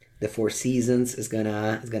Four Seasons is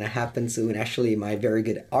gonna happen soon. Actually,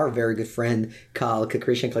 our very good friend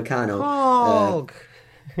Christian Calcano.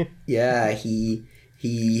 Yeah,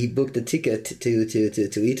 he booked a ticket to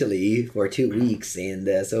Italy for 2 weeks,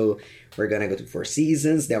 and so we're gonna go to Four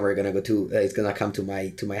Seasons. Then we're gonna go to. He's gonna come to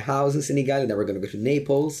my house in Senegal, and then we're gonna go to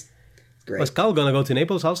Naples. Great. Was Cal gonna go to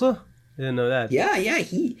Naples also? I didn't know that. Yeah.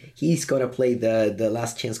 He's gonna play the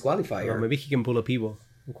last chance qualifier. Maybe he can pull a people.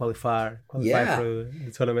 Qualify for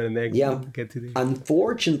the tournament and then get to the.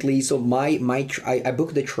 Unfortunately, so I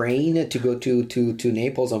booked the train to go to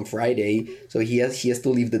Naples on Friday, so he has to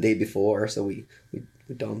leave the day before, so we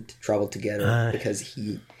don't travel together because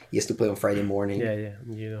he has to play on Friday morning. Yeah,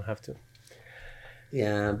 you don't have to.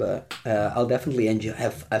 Yeah, but I'll definitely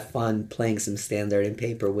have fun playing some standard and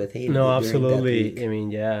paper with him. No, absolutely. I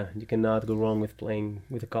mean, you cannot go wrong with playing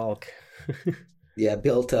with a calc. Yeah,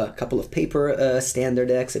 built a couple of paper standard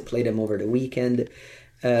decks. I played them over the weekend.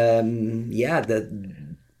 Game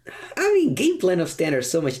plan of standard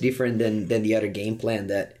is so much different than the other game plan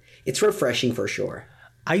that it's refreshing for sure.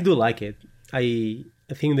 I do like it. I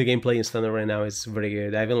think the gameplay in standard right now is very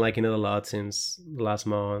good. I've been liking it a lot since last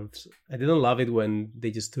month. I didn't love it when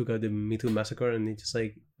they just took out the Me Too Massacre and it just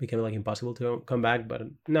like became like impossible to come back. But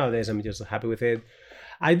nowadays I'm just happy with it.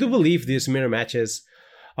 I do believe these mirror matches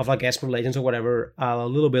of like Esper Legends or whatever are a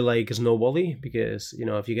little bit like snowbally because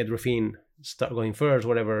if you get Rafine start going first,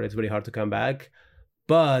 whatever, it's very hard to come back.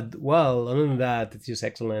 But, well, other than that, it's just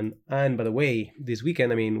excellent. And by the way, this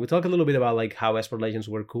weekend, I mean, we talked a little bit about like how Esper Legends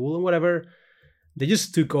were cool and whatever. They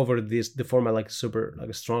just took over the format like super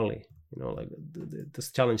like strongly. You know, like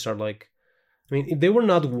this challenge are like, I mean, if they were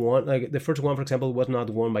not won, like the first one, for example, was not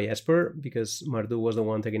won by Esper because Mardu was the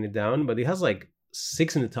one taking it down, but it has like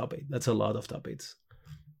 6 in the top 8. That's a lot of top 8s.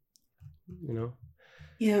 You know?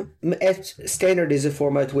 Yeah, Standard is a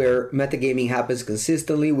format where metagaming happens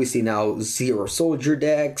consistently. We see now 0 soldier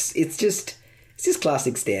decks. It's just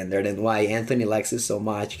classic Standard, and why Anthony likes it so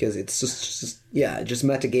much, because it's just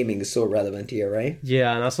metagaming is so relevant here, right?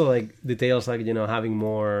 Yeah, and also like details like, you know, having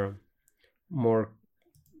more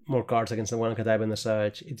cards against the one archetype and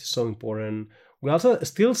such. It's so important. We also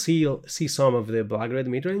still see some of the black-red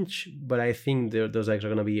midrange, but I think those decks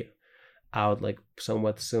are going to be out like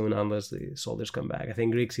somewhat soon unless the soldiers come back. I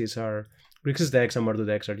think Grixis decks and Mardu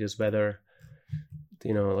decks are just better,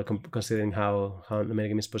 you know, like considering how the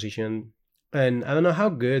metagame is positioned. And I don't know how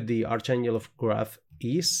good the Archangel of Wrath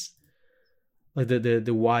is, like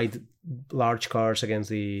the wide large cards against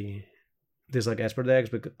these like Esper decks,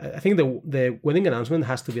 because I think the winning announcement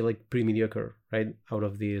has to be like pretty mediocre, right, out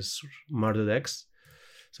of these Mardu decks.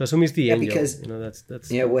 So I assume it's the Angel. Because, you know, that's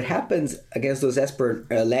what happens against those Esper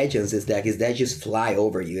Legends is that they just fly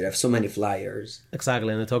over you. You have so many flyers.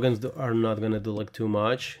 Exactly, and the tokens are not going to do like too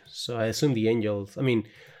much. So I assume the Angels. I mean,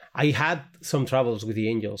 I had some troubles with the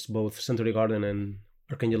Angels, both Century Garden and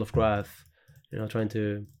Archangel of Wrath. You know, trying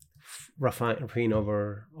to refine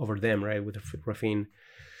over them, right, with Raffine.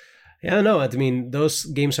 Yeah, I don't know. I mean, those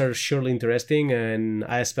games are surely interesting, and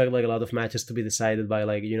I expect like a lot of matches to be decided by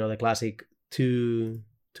like, you know, the classic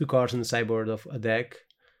two cards in the sideboard of a deck.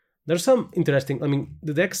 There's some interesting, I mean,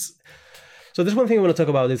 the decks. So there's one thing I want to talk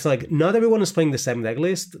about. It's like not everyone is playing the same deck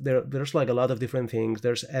list. There's like a lot of different things.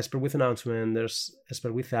 There's Esper with announcement. There's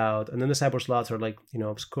Esper without, and then the sideboard slots are like, you know,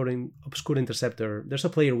 obscure interceptor. There's a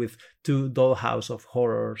player with 2 Dollhouse of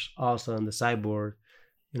Horrors also on the sideboard,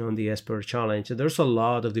 you know, in the Esper challenge. There's a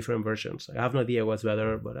lot of different versions. I have no idea what's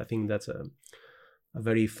better, but I think that's a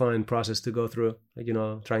very fun process to go through. Like, you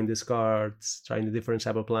know, trying these cards, trying the different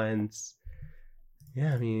cyber plans.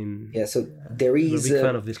 Yeah, I mean, yeah. So there is. I'm a big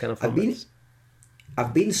fan of this kind of formats.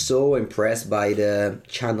 I've been so impressed by the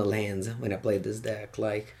channel hands when I played this deck.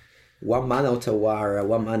 Like 1 mana Otawara,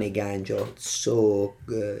 1 mana Ganjo, so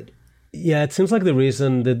good. Yeah, it seems like the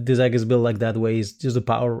reason that this deck is built like that way is just the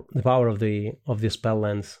power of the spell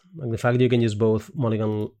lands. Like the fact that you can use both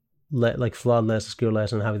mulligan, like Floodless,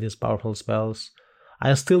 Skirless, and have these powerful spells.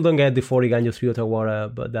 I still don't get the 40 Ganjo 3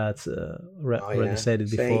 Otawara, but that's already said it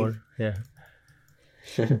before. Same. Yeah.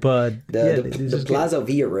 But the Plaza of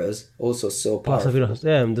Heroes also so powerful. Plaza of Heroes,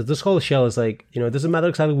 yeah. This whole shell is like, you know, it doesn't matter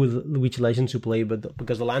exactly with which legends you play, but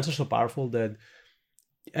because the lands are so powerful that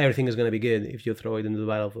everything is going to be good if you throw it into the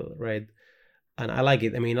battlefield, right? And I like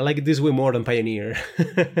it. I mean, I like it this way more than Pioneer.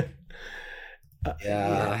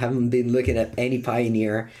 I haven't been looking at any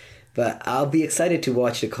Pioneer, but I'll be excited to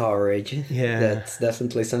watch the coverage. Yeah, that's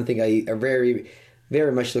definitely something I very,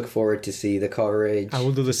 very much look forward to see the coverage. I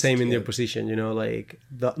will do the same in their position, you know, like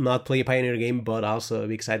not play a Pioneer game, but also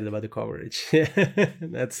be excited about the coverage.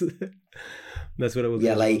 that's what I will do.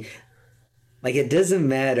 Yeah, like it doesn't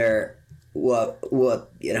matter what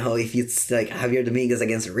you know, if it's like Javier Dominguez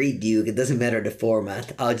against Reed Duke, it doesn't matter the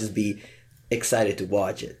format. I'll just be excited to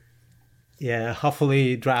watch it. Yeah,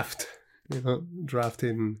 hopefully draft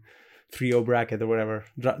in 3-0 bracket or whatever.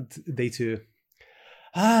 Day 2.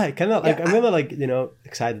 I kind of like. I'm kind of like, you know,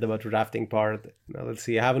 excited about the drafting part. Now, let's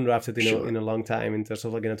see. I haven't drafted in a long time in terms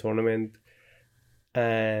of like in a tournament,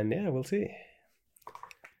 and yeah, we'll see.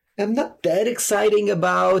 I'm not that exciting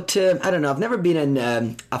about. I don't know. I've never been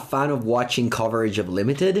a fan of watching coverage of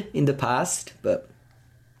Limited in the past, but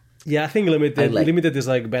yeah, I think Limited is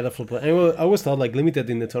like better for playing. I always thought like Limited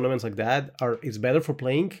in the tournaments like that is better for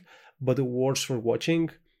playing, but worse for watching.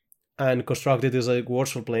 And Constructed is like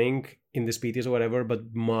worse for playing in the speedies or whatever,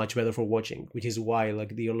 but much better for watching, which is why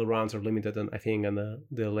like the early rounds are Limited, and I think and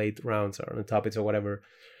the late rounds are the top 8s or whatever,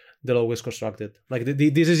 they're always Constructed. Like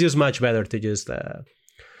this is just much better to just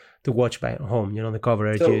to watch by home, you know, the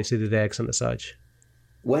coverage, you see the decks and the such.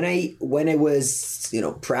 When I was, you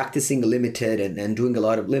know, practicing Limited and doing a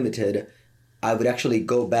lot of Limited, I would actually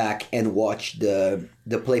go back and watch the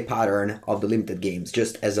play pattern of the Limited games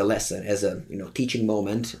just as a lesson, as a, you know, teaching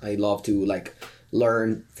moment. I love to like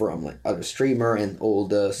learn from like other streamer and all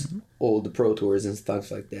the Pro Tours and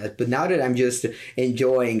stuff like that. But now that I'm just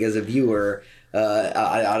enjoying as a viewer,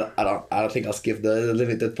 I don't think I'll skip the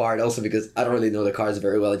Limited part, also because I don't really know the cards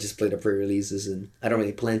very well. I just play the pre-releases and I don't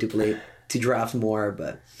really plan to draft more.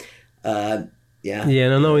 But Yeah. Yeah,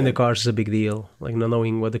 not knowing the cards is a big deal. Like not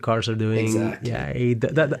knowing what the cards are doing. Exactly. Yeah,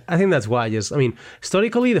 I think that's why. Just I mean,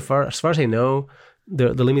 historically, as far as I know,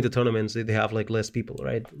 the limited tournaments they have like less people,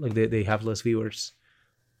 right? Like they have less viewers.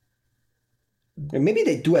 And maybe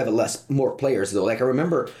they do have more players though. Like I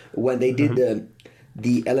remember when they did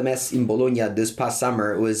the LMS in Bologna this past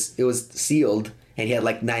summer, it was sealed and he had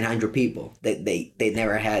like 900 people. They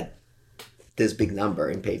never had this big number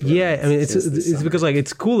in paper. Yeah, I mean it's because like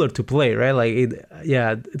it's cooler to play, right? Like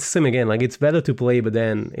it's the same again. Like it's better to play, but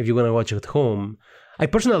then if you're gonna watch at home, I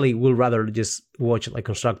personally would rather just watch like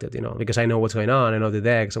constructed, because I know what's going on, I know the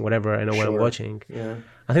decks and whatever, I know what I'm watching. Yeah,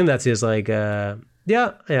 I think that's just like yeah.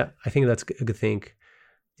 I think that's a good thing.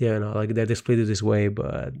 Yeah, like they're split it this way,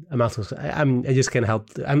 but I just can't help.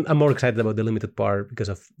 I'm more excited about the limited part because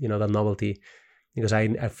of that novelty, because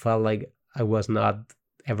I felt like I was not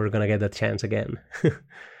ever gonna get that chance again.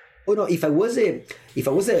 Oh no! If I was a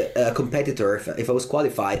competitor, if I was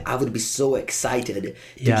qualified, I would be so excited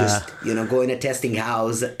to just go in a testing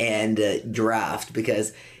house and draft,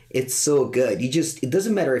 because it's so good. It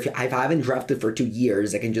doesn't matter if I haven't drafted for 2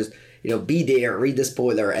 years. I can just be there, read the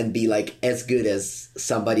spoiler, and be like as good as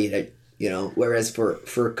somebody that Whereas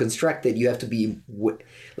for constructed, you have to be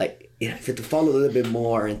you have to follow a little bit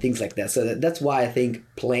more and things like that. So that's why I think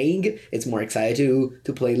playing, it's more exciting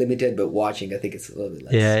to play limited, but watching, I think it's a little bit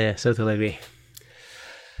less. Yeah, certainly agree.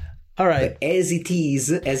 All right. But as it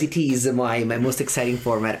is, my most exciting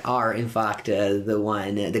format are in fact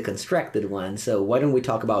the constructed one. So why don't we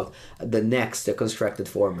talk about the next constructed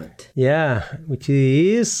format? Yeah, which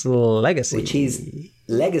is Legacy.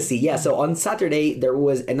 Yeah. So on Saturday there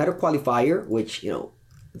was another qualifier, which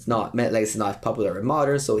it's not popular in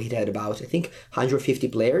modern, so it had about I think 150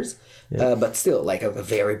 players, but still like a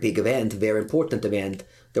very big event, very important event.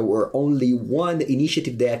 There were only one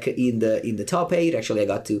initiative deck in the top 8. Actually, I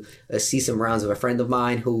got to see some rounds of a friend of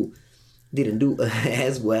mine who didn't do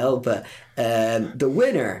as well, but the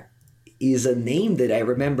winner is a name that I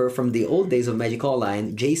remember from the old days of Magic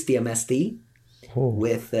Online, JSTMST,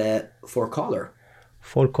 with 4-color.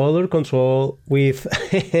 4-color control with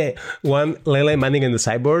one Lele Manning in the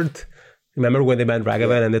sideboard. Remember when they banned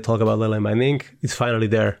Ragavan and they talk about Lele Manning? It's finally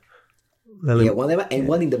there.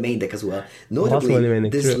 One in the main deck as well. Notably,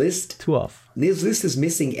 this list is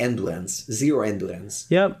missing Endurance, 0 Endurance.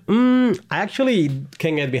 Yeah, I actually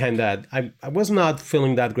can get behind that. I was not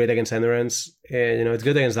feeling that great against Endurance. It's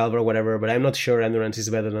good against Alvar or whatever, but I'm not sure Endurance is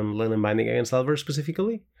better than Lele Binding against Alvar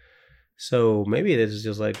specifically. So maybe this is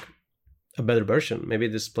just like a better version. Maybe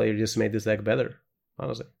this player just made this deck better,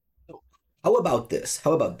 honestly. How about this?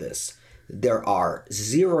 There are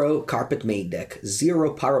 0 Carpet main deck,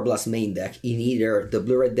 0 Pyroblast main deck in either the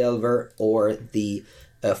Blue-Red Delver or the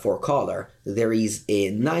 4-color. There is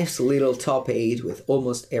a nice little top 8 with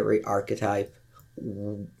almost every archetype.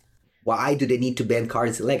 Why do they need to ban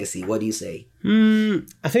cards in Legacy? What do you say?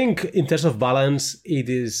 I think in terms of balance, it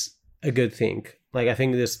is a good thing. Like I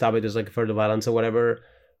think this top 8 is like for the balance or whatever.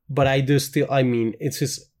 But it's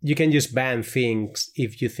just, you can just ban things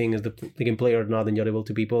if you think the gameplay are not enjoyable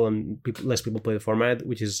to people and less people play the format,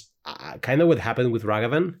 which is kind of what happened with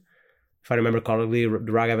Ragavan. If I remember correctly, the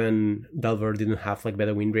Ragavan Delver didn't have like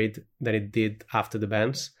better win rate than it did after the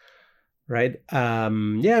bans, right?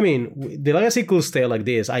 The Legacy could stay like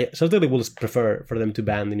this. I certainly would prefer for them to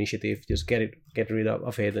ban the initiative, just get rid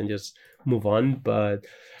of it and just move on. But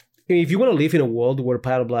if you want to live in a world where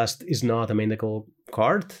Pyroblast is not a main deck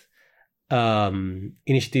card,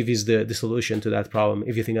 initiative is the solution to that problem,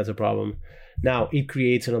 if you think that's a problem. Now it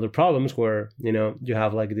creates another problems where you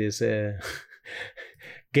have like this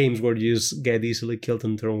games where you just get easily killed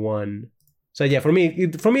on turn 1. So yeah, for me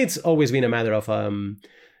it's always been a matter of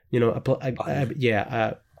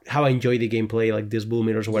how I enjoy the gameplay, like this bull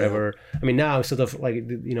mirrors or whatever. Yeah. I mean, now it's sort of like,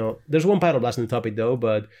 there's one Pyroblast in the top 8 though,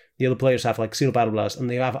 but the other players have like 0 Pyroblast and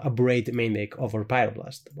they have a Braid main deck over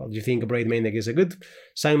Pyroblast. Well, do you think a Braid main deck is a good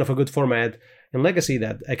sign of a good format in Legacy?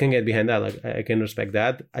 That I can get behind that. Like I can respect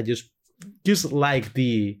that. I just like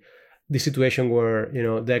the situation where,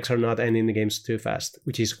 decks are not ending the games too fast,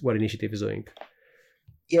 which is what Initiative is doing.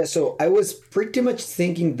 Yeah, so I was pretty much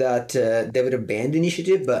thinking that they would have banned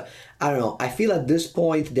Initiative, but I don't know. I feel at this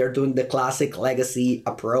point they're doing the classic Legacy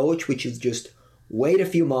approach, which is just wait a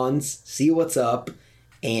few months, see what's up,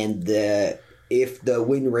 and if the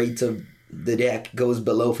win rate of the deck goes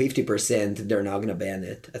below 50%, they're not going to ban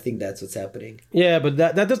it. I think that's what's happening. Yeah, but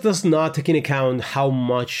that does not take into account how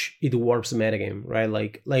much it warps the metagame, right?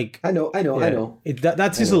 Like I know.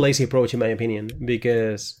 That's just a lazy approach in my opinion,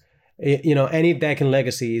 because any deck in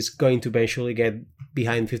Legacy is going to eventually get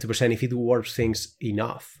behind 50% if it warps things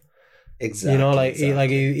enough. Exactly. You know, like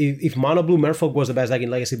exactly. if Mono Blue Merfolk was the best deck in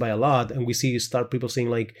Legacy by a lot, and we start people seeing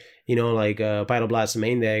like, you know, like Pyroblast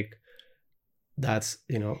main deck, that's,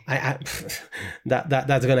 you know, I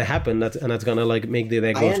that's gonna happen. That's gonna like make the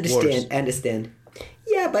deck I worse. understand.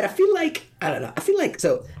 Yeah, but I feel like I don't know. I feel like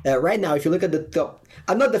so right now, if you look at the top,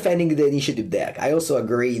 I'm not defending the initiative deck. I also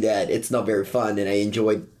agree that it's not very fun, and I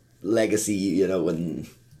enjoyed Legacy. You know, when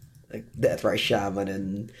like Deathrise Shaman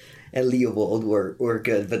and Leovold were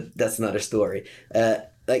good, but that's another story.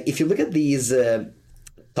 Like if you look at these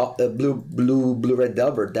top blue red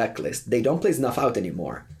Delver deck list, they don't play Snuff Out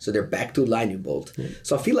anymore, so they're back to Lightning Bolt.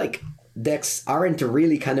 So I feel like decks aren't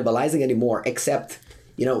really cannibalizing anymore, except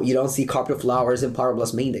you know you don't see Carpet of Flowers and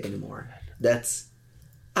Pyroblast main deck anymore. That's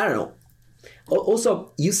I don't know.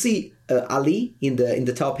 Also, you see Ali in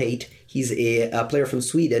the top 8. He's a player from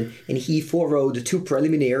Sweden, and he forwarded 2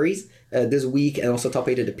 preliminaries this week, and also top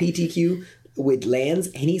 8 at the PTQ with lands.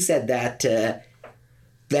 And he said that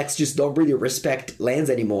decks just don't really respect lands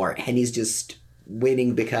anymore, and he's just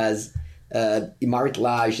winning because Imarit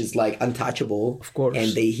Laj is like untouchable, of course, and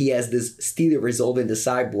he has this Steely Resolve in the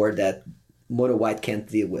sideboard that Mono White can't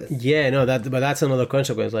deal with. Yeah, no, but that's another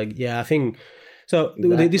consequence. Like, yeah, I think. So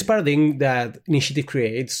exactly. This paradigm that initiative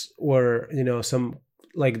creates, where you know some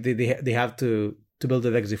like they have to build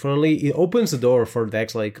the decks differently, it opens the door for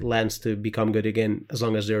decks like lands to become good again as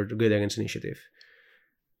long as they're good against initiative.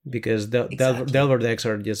 Because Delver decks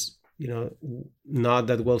are just, you know, not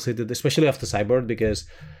that well suited, especially after sideboard. Because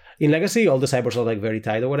in Legacy, all the sideboards are like very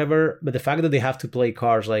tight or whatever. But the fact that they have to play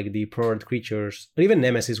cards like the Prorant Creatures or even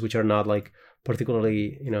Nemesis, which are not like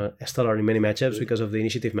particularly, you know, stellar in many matchups because of the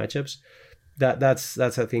initiative matchups. That's I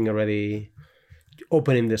think already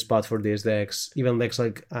opening the spot for these decks. Even decks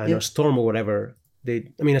like Storm or whatever.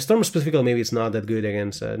 A Storm specifically maybe it's not that good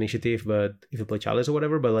against initiative, but if you play Chalice or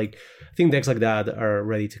whatever. But like I think decks like that are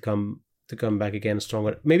ready to come back again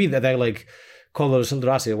stronger. Maybe that deck like Colors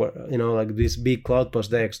Eldrazi, you know, like these big Cloud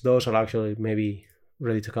Post decks, those are actually maybe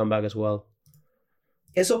ready to come back as well.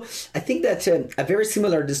 Yeah, so I think that a very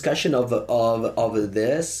similar discussion of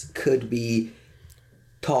this could be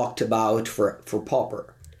talked about for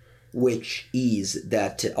Pauper, which is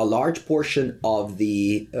that a large portion of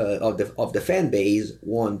the fan base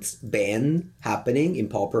wants ban happening in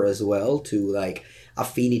Pauper as well to like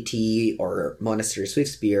Affinity or Monastery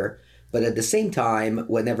Swiftspear, but at the same time,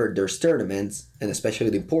 whenever there's tournaments, and especially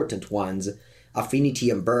the important ones, Affinity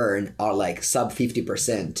and Burn are like sub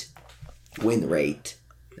 50% win rate.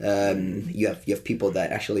 You have people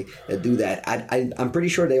that actually do that. I'm pretty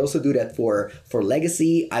sure they also do that for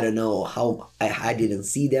Legacy. I don't know how I didn't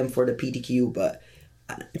see them for the PTQ, but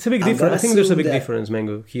it's a big difference. I think there's a big difference,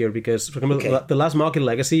 Mengu, here because for example, the last mock in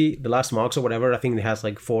Legacy, the last mocks or whatever, I think it has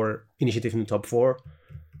like 4 initiative in the top 4.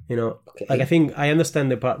 You know, like I think I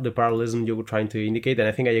understand the parallelism you were trying to indicate, and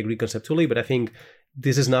I think I agree conceptually, but I think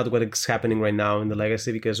this is not what is happening right now in the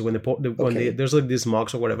Legacy because when there's like these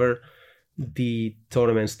mocks or whatever, the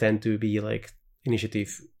tournaments tend to be like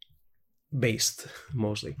initiative based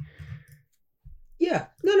mostly. Yeah,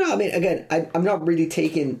 no. I mean, again, I'm not really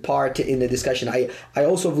taking part in the discussion. I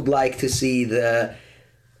also would like to see the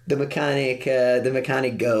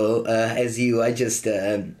mechanic go as you. I just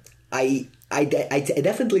I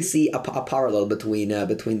definitely see a parallel between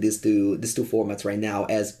these two formats right now,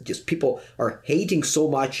 as just people are hating so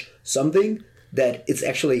much something that it's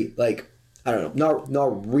actually like, I don't know,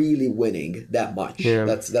 not really winning that much. Yeah.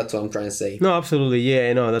 That's what I'm trying to say. No, absolutely, yeah,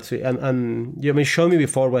 I know that's and you show me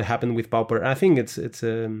before what happened with Pauper. I think it's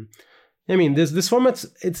I mean this format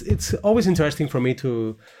it's always interesting for me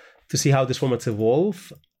to see how these formats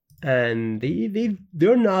evolve, and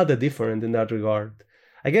they're not that different in that regard.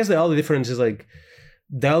 I guess the only difference is like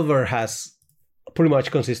Delver has pretty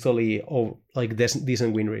much consistently like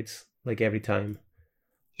decent win rates like every time.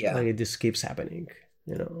 Yeah, like it just keeps happening.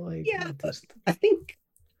 You know, like I think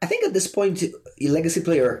at this point, a Legacy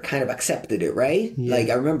player kind of accepted it, right? Yeah. Like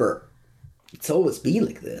I remember, it's always been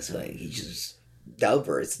like this. Like he just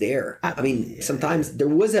Delver, it's there. I mean, sometimes there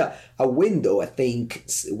was a window. I think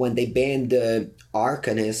when they banned the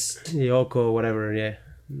Arcanist, Yoko, whatever. Yeah,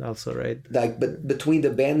 also right. Like, but between the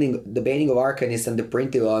banning of Arcanist and the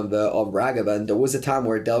printing of Ragavan, there was a time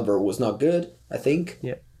where Delver was not good. I think.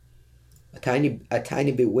 Yeah. A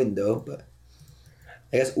tiny bit window, but.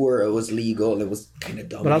 I guess Ura was legal. It was kind of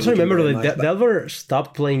dumb. But also remember that Delver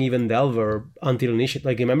stopped playing even Delver until Initiative.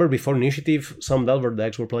 Like, remember before Initiative, some Delver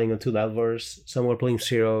decks were playing on 2 Delvers. Some were playing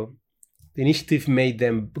 0. The Initiative made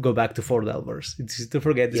them go back to 4 Delvers. It's easy to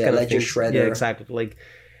forget this kind of thing. Shredder. Yeah, exactly. Like,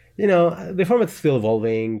 the format is still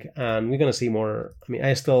evolving, and we're gonna see more. I mean,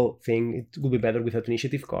 I still think it will be better without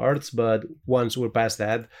initiative cards, but once we're past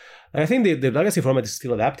that, I think the legacy format is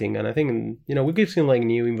still adapting, and I think we keep seeing like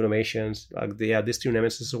new innovations, like this True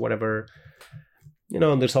Nemesis or whatever.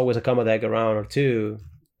 There's always a combo deck around or two.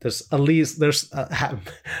 There's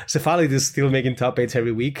Cephalid is still making top 8s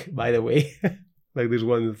every week, by the way. Like there's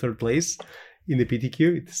one in the third place in the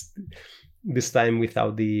PTQ. It's this time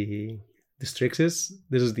without the Strixes.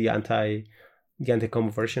 This is the anti-combo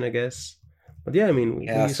version, I guess. But yeah, I mean, we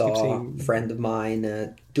I just keep saw seeing a friend of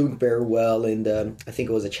mine doing very well in the. I think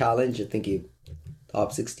it was a challenge. I think he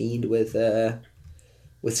top 16 with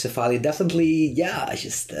Cephalid. Definitely, yeah.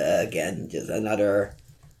 Just again, just another.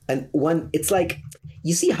 And one, it's like,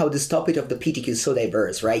 you see how this topic of the PTQ is so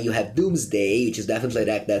diverse, right? You have Doomsday, which is definitely a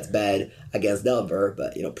deck that's bad against Delver,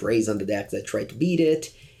 but, praise on the decks that try to beat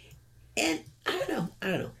it. And I don't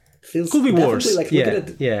know. Feels could be worse. Like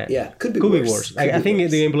could be worse. I think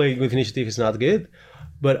the gameplay with initiative is not good,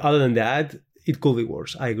 but other than that, it could be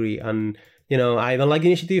worse. I agree. And, I don't like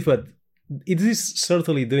initiative, but it is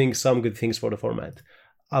certainly doing some good things for the format,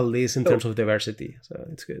 at least in terms of diversity. So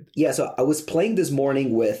it's good. Yeah, so I was playing this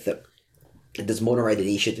morning with this Mono Red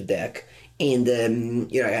Initiative deck, and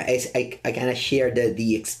I kind of shared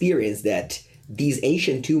the experience that these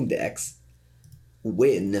Ancient Tomb decks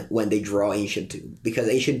win when they draw Ancient Tomb, because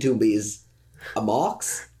Ancient Tomb is a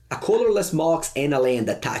Mox, a colorless Mox, and a land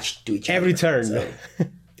attached to each other every turn. So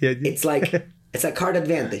it's like it's a card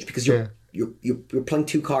advantage because you're playing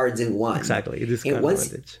two cards in one. Exactly, it is card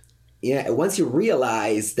advantage. Yeah, and once you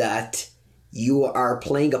realize that you are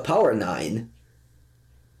playing a Power 9,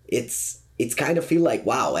 it's kind of feel like,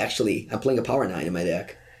 wow, actually, I'm playing a Power 9 in my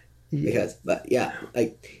deck. And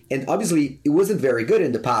obviously, it wasn't very good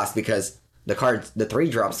in the past because the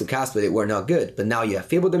 3-drops to cast with it were not good. But now you have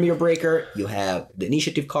Fabled Mirror Breaker, you have the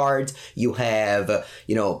initiative cards, you have,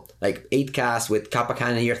 8 cast with Kappa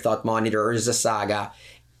Cannoneer, Thought Monitor, Urza Saga.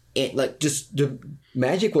 And, just the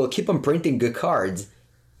Magic will keep on printing good cards.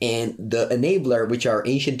 And the Enabler, which are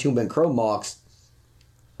Ancient Tomb and Chrome Mox,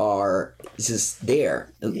 are just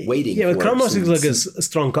there waiting. Yeah, but Chrome Mox is like a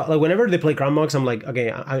strong card. Like whenever they play Chrome Mox, I'm like, okay,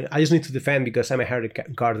 I just need to defend because I'm a hard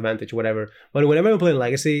card advantage, whatever. But whenever I'm playing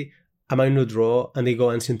Legacy, I might not draw, and they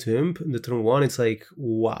go Ancient Tomb in the turn 1. It's like,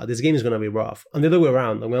 wow, this game is gonna be rough. And the other way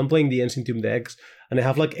around, like when I'm playing the Ancient Tomb decks and I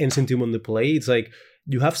have like Ancient Tomb on the play, it's like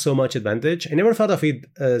you have so much advantage. I never thought of it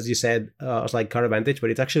as you said as like card advantage, but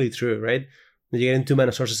it's actually true, right? You're getting 2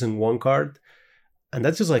 mana sources in 1 card, and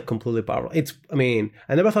that's just like completely powerful. I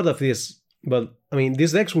never thought of this, but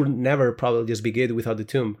these decks would never probably just be good without the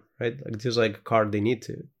Tomb, right? Like it's just like a card they need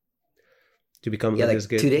to become this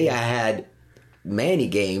good. Today I had many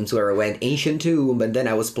games where I went Ancient Tomb, and then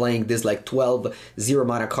I was playing this like 12 free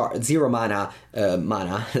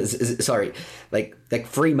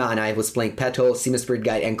mana. I was playing Petal, Seaman Spirit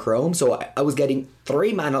Guide, and Chrome, so I was getting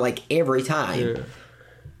 3 mana like every time. Yeah.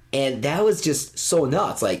 And that was just so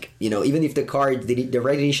nuts. Like, even if the cards, the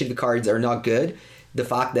red initiative cards are not good, the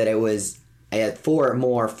fact that I had 4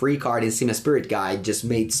 more free cards in Seaman Spirit Guide just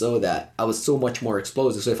made so that I was so much more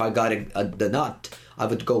explosive. So if I got the nut, I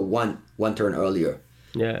would go one turn earlier.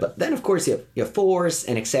 Yeah. But then, of course, you have Force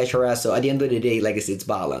and etc. So at the end of the day, Legacy, it's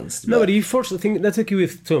balanced. No, but you force the thing, that's the key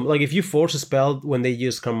with Tomb. Like, if you force a spell when they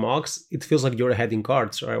use Chrome Mox, it feels like you're ahead in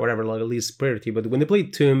cards or whatever, like at least priority. But when they play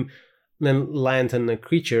Tomb, then land and a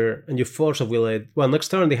creature, and you force a will it. Well, next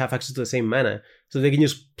turn they have access to the same mana, so they can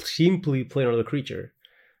just simply play another creature.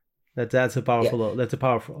 That's a powerful. Yeah. That's the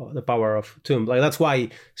power of Tomb. Like that's why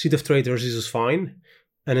Seat of Traitors is just fine,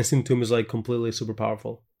 and Instant Tomb is like completely super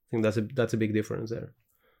powerful. I think that's a big difference there.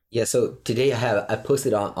 Yeah. So today I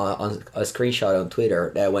posted on a screenshot on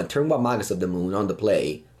Twitter that I went turn 1 Magus of the Moon on the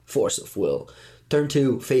play, Force of Will. Turn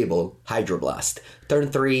 2 Fable, Hydroblast.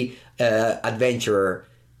 Turn 3 Adventurer.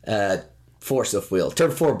 Force of Will. Turn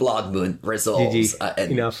 4 Blood Moon resolves.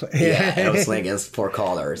 Enough. And I was playing against 4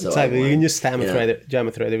 colors. So exactly. You can just jam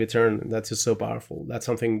a thread every turn. That's just so powerful. That's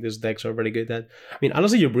something these decks are very good at.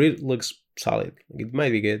 Honestly, your breed looks solid. It might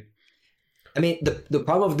be good. The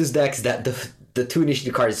problem of this deck is that the 2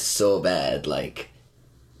 initiative cards is so bad. Like,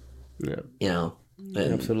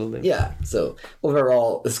 absolutely. Yeah. So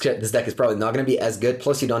overall, this deck is probably not going to be as good.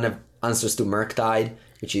 Plus, you don't have answers to Murktide,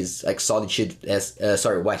 which is like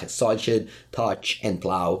white has Solid Shid, Touch, and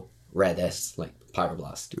Plow. Red has like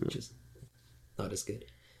Pyroblast, which is not as good.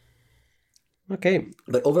 Okay.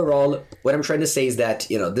 But overall, what I'm trying to say is that,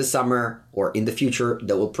 this summer or in the future,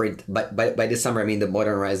 they will print, by this summer, the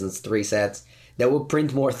Modern Horizons 3 sets, they will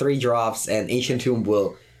print more 3-drops, and Ancient Tomb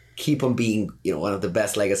will keep on being, one of the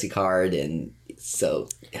best legacy card, and So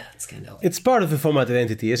yeah, it's kind of It's part of the format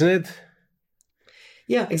identity, isn't it?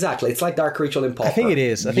 yeah, exactly. It's like Dark Ritual in Pauper. I think it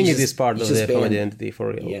is. I think it is part of the format identity for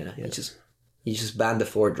real. Yeah, you just ban the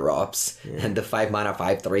 4 drops and the 5 mana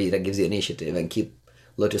 5/3 that gives you initiative and keep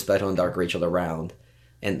Lotus Petal and Dark Ritual around,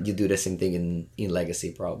 and you do the same thing in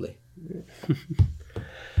Legacy probably.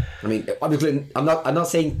 I mean, obviously, I'm not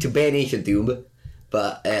saying to ban Ancient Tomb,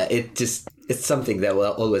 but it's something that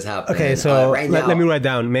will always happen. Okay, so let me write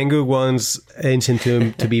down. Mengu wants Ancient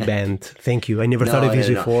Tomb to be banned. Thank you. I never thought of this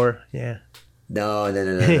before. Yeah. No.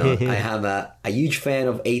 I am a huge fan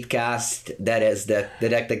of 8cast. That is the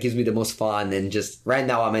deck that gives me the most fun, and just right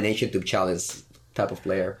now I'm an Ancient Tomb Challenge type of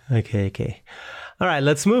player. Okay. All right,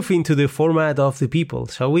 let's move into the format of the people,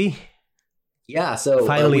 shall we? Yeah, so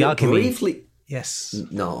finally Alchemy. Briefly... Yes.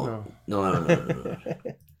 No.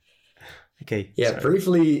 Okay. Yeah, sorry.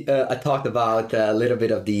 briefly, I talked about a little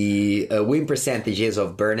bit of the win percentages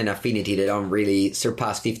of Burn and Affinity that don't really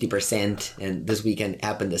surpass 50%, and this weekend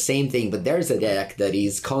happened the same thing, but there's a deck that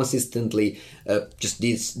is consistently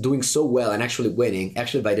doing so well and actually winning,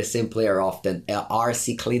 actually by the same player often,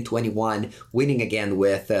 RC Clean 21, winning again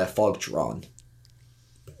with Fogtron.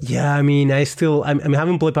 Yeah, I mean, I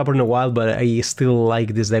haven't played Pauper in a while, but I still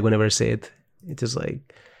like this deck whenever I see it. It's just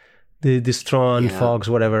like the Tron, Fogs,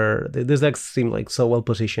 whatever. This deck seemed like so well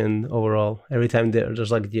positioned overall. Every time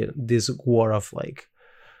there's like this war of like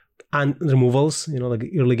and removals, like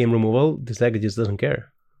early game removal. This deck just doesn't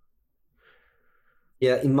care.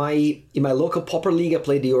 Yeah, in my local Pauper League, I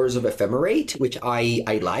played the Orders of Ephemerate, which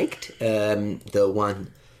I liked. The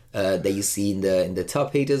one that you see in the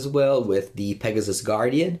top 8 as well with the Pegasus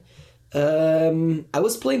Guardian. I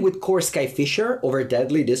was playing with Core Sky Fisher over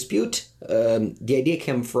Deadly Dispute. The idea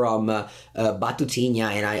came from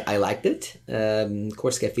Batutinha, and I liked it.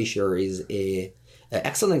 Core Sky Fisher is a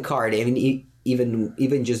excellent card. I mean,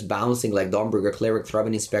 even just bouncing like Dawnbreaker, Cleric,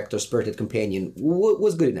 Throbbing Inspector, Spirited Companion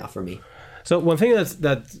was good enough for me. So one thing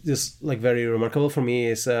that is like very remarkable for me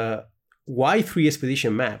is why 3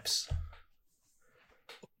 expedition maps?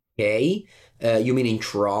 Okay. You mean in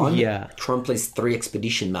Tron? Yeah. Tron plays 3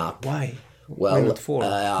 expedition map. Why? Well, why not 4?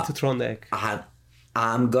 It's a Tron deck.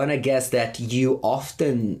 I'm gonna guess that you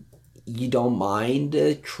don't mind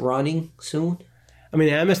Troning soon. I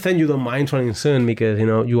mean, I understand you don't mind Troning soon because,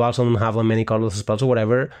 you also don't have like many colorless spells or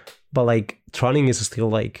whatever, but like Troning is still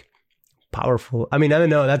like powerful. I mean, I don't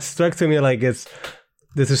know. That struck to me like this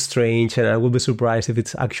is strange, and I will be surprised if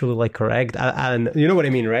it's actually like correct. And you know what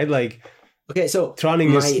I mean, right? Like, okay, so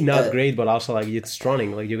Troning is not great, but also like it's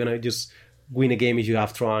Troning. Like you're gonna just win a game if you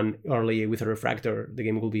have Tron early with a Refractor. The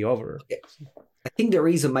game will be over. Okay. I think the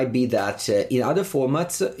reason might be that in other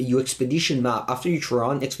formats, you expedition map after you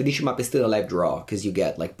Tron, expedition map is still a live draw because you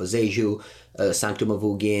get like Boseiju, Sanctum of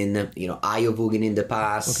Ugin, Eye of Ugin in the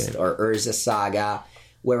past, or Urza Saga.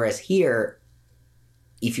 Whereas here,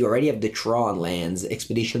 if you already have the Tron lands,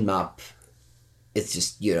 expedition map, it's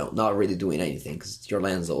just, not really doing anything because your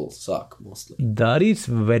lands all suck mostly. That is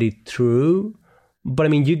very true. But I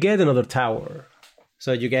mean, you get another tower.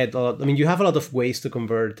 So you get you have a lot of ways to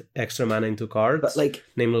convert extra mana into cards. But like,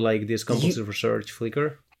 namely like this Compulsive Research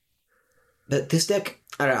Flicker. But this deck,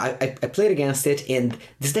 I played against it, and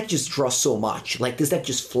this deck just draws so much. Like, this deck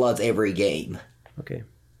just floods every game. Okay.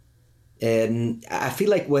 And I feel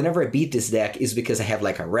like whenever I beat this deck is because I have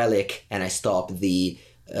like a relic and I stop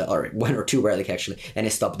or 1 or 2 relic actually, and I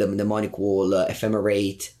stop the Mnemonic Wall,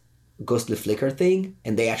 Ephemerate, Ghostly Flicker thing,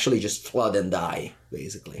 and they actually just flood and die,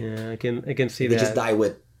 basically. Yeah, I can see they that. They just die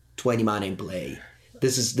with 20 mana in play.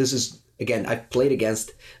 This is again, I played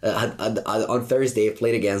against, on Thursday, I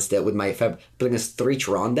played against, with my played against 3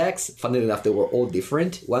 Tron decks. Funnily enough, they were all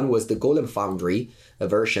different. One was the Golem Foundry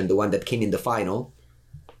version, the one that came in the final.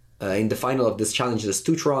 In the final of this challenge, there's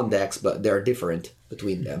 2 Tron decks, but they're different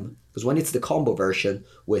between them. Because one, it's the combo version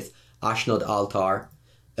with Ashnod Altar.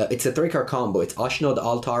 It's a 3-card combo. It's Ashnod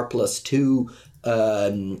Altar plus 2,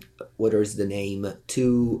 what is the name?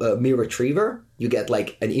 2 Mirror Retriever. You get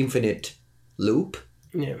like an infinite loop.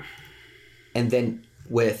 Yeah. And then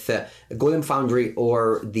with Golem Foundry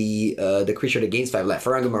or the creature that gains 5 life,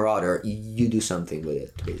 Faranga Marauder, you do something with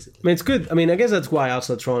it, basically. I mean, it's good. I mean, I guess that's why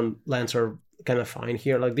also Tron lands are kind of fine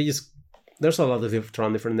here. Like there's a lot of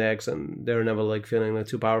Tron different decks, and they're never like feeling like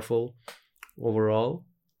too powerful overall.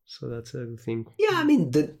 So that's a good thing. Yeah, I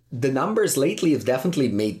mean the numbers lately have definitely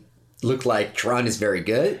made look like Tron is very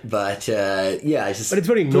good, but it's just. But it's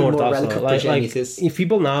very ignored also. Like if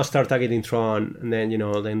people now start targeting Tron, and then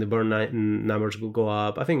then the burn numbers will go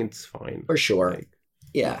up. I think it's fine for sure.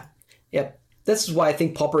 Yep. This is why I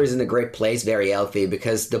think Pauper is in a great place, very healthy,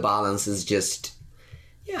 because the balance is just.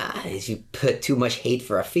 Yeah, if you put too much hate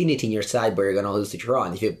for affinity in your sideboard, you're gonna lose to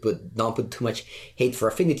Tron. If you don't put too much hate for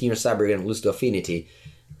affinity in your sideboard, you're gonna lose to affinity.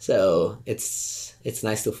 So it's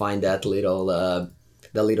nice to find that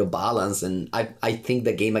little balance, and I think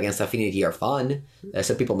the game against affinity are fun.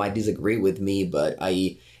 Some people might disagree with me, but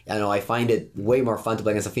I find it way more fun to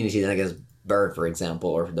play against affinity than against Bird, for example,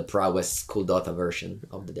 or the Prowess Cool Dota version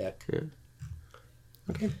of the deck. Yeah.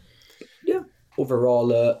 Okay. Yeah.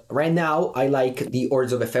 Overall, right now, I like the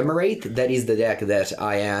Hordes of Ephemerate. That is the deck that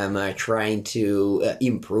I am trying to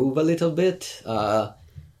improve a little bit.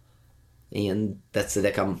 And that's the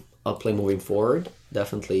deck I'll play moving forward.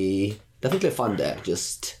 Definitely a fun deck.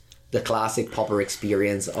 Just the classic Pauper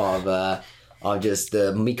experience of just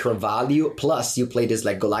the micro value. Plus, you play this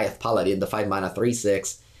like Goliath Paladin, the 5-mana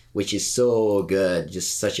 3/6, which is so good.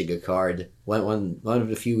 Just such a good card. One of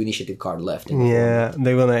the few initiative cards left. Yeah,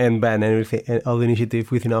 they're gonna end ban everything, all the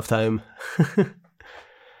initiative with enough time.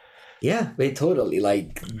 Yeah, wait, totally.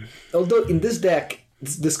 Like, although in this deck,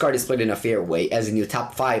 this card is played in a fair way, as in you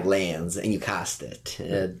tap 5 lands and you cast it.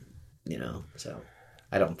 So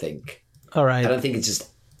I don't think. All right. I don't think it's just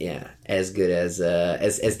as good as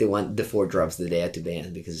the 4 drops that they had to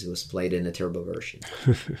ban because it was played in a turbo version.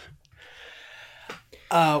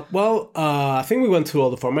 I think we went through all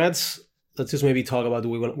the formats. Let's just maybe talk about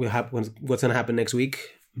what's going to happen next week,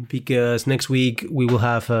 because next week we will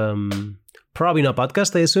have probably not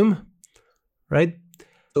podcast, I assume, right?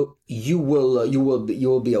 So you will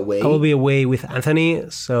be away. I will be away with Anthony,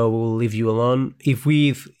 so we'll leave you alone. If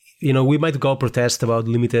we might go protest about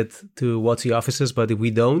limited to WotC offices, but if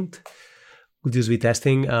we don't, we'll just be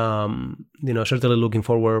testing. Certainly looking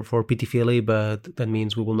forward for PT Philly, but that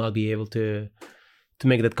means we will not be able to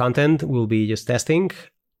make that content. We'll be just testing,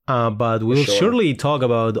 but we'll surely talk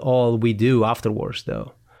about all we do afterwards,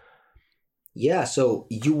 though. Yeah, so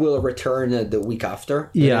you will return the week after?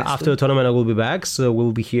 Yeah, after the tournament I will be back, so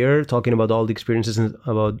we'll be here talking about all the experiences in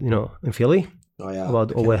Philly. Oh, yeah.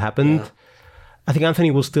 About all what happened. Yeah. I think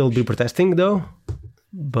Anthony will still be protesting, though.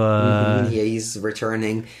 But yeah, he's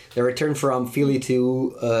returning. The return from Philly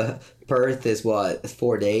to Perth is what,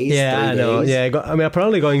 4 days? Yeah, 3 days? I know. Yeah,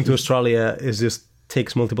 apparently going to Australia is just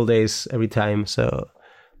takes multiple days every time. So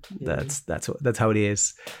that's how it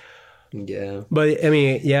is. Yeah, but I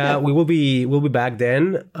mean, we'll be back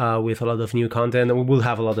then with a lot of new content, and we will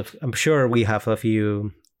have a lot of. I'm sure we have a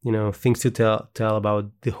few things to tell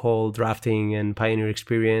about the whole drafting and Pioneer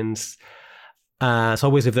experience. As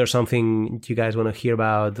always, if there's something you guys want to hear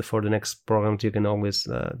about for the next programs, you can always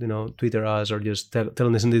Twitter us or just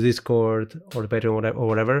tell us in the Discord or the Patreon or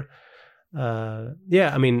whatever.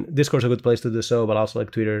 I mean, Discord's a good place to do so, but also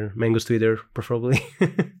like Twitter, Mengu's Twitter, preferably.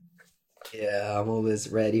 Yeah, I'm always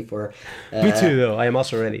ready for... me too, though. I am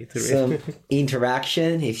also ready to some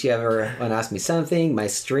interaction. If you ever want to ask me something, my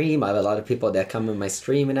stream, I have a lot of people that come on my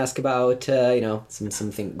stream and ask about,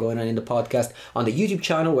 something going on in the podcast. On the YouTube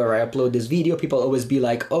channel where I upload this video, people always be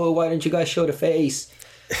like, oh, why don't you guys show the face?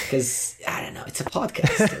 Because, I don't know, it's a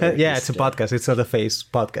podcast. Yeah, it's a podcast. It's not a face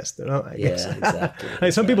podcast. I guess.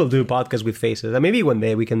 Exactly. Some people do podcasts with faces. Maybe one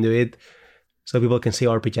day we can do it so people can see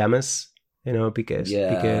our pajamas. Because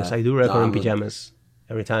I do record in pajamas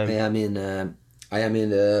every time. I am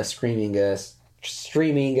in streaming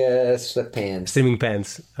sweatpants. Streaming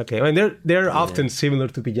pants. Okay, I mean they're often similar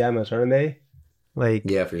to pajamas, aren't they?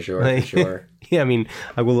 For sure. Yeah, I mean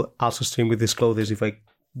I will also stream with these clothes if I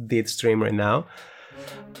did stream right now.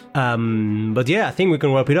 But yeah, I think we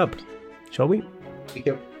can wrap it up. Shall we?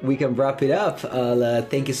 We can wrap it up.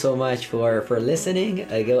 Thank you so much for listening.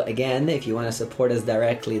 Again, if you want to support us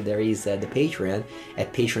directly, there is the Patreon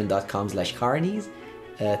at patreon.com/carnies.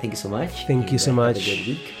 Thank you so much. Thank you so much. Have a good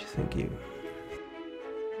week. Thank you.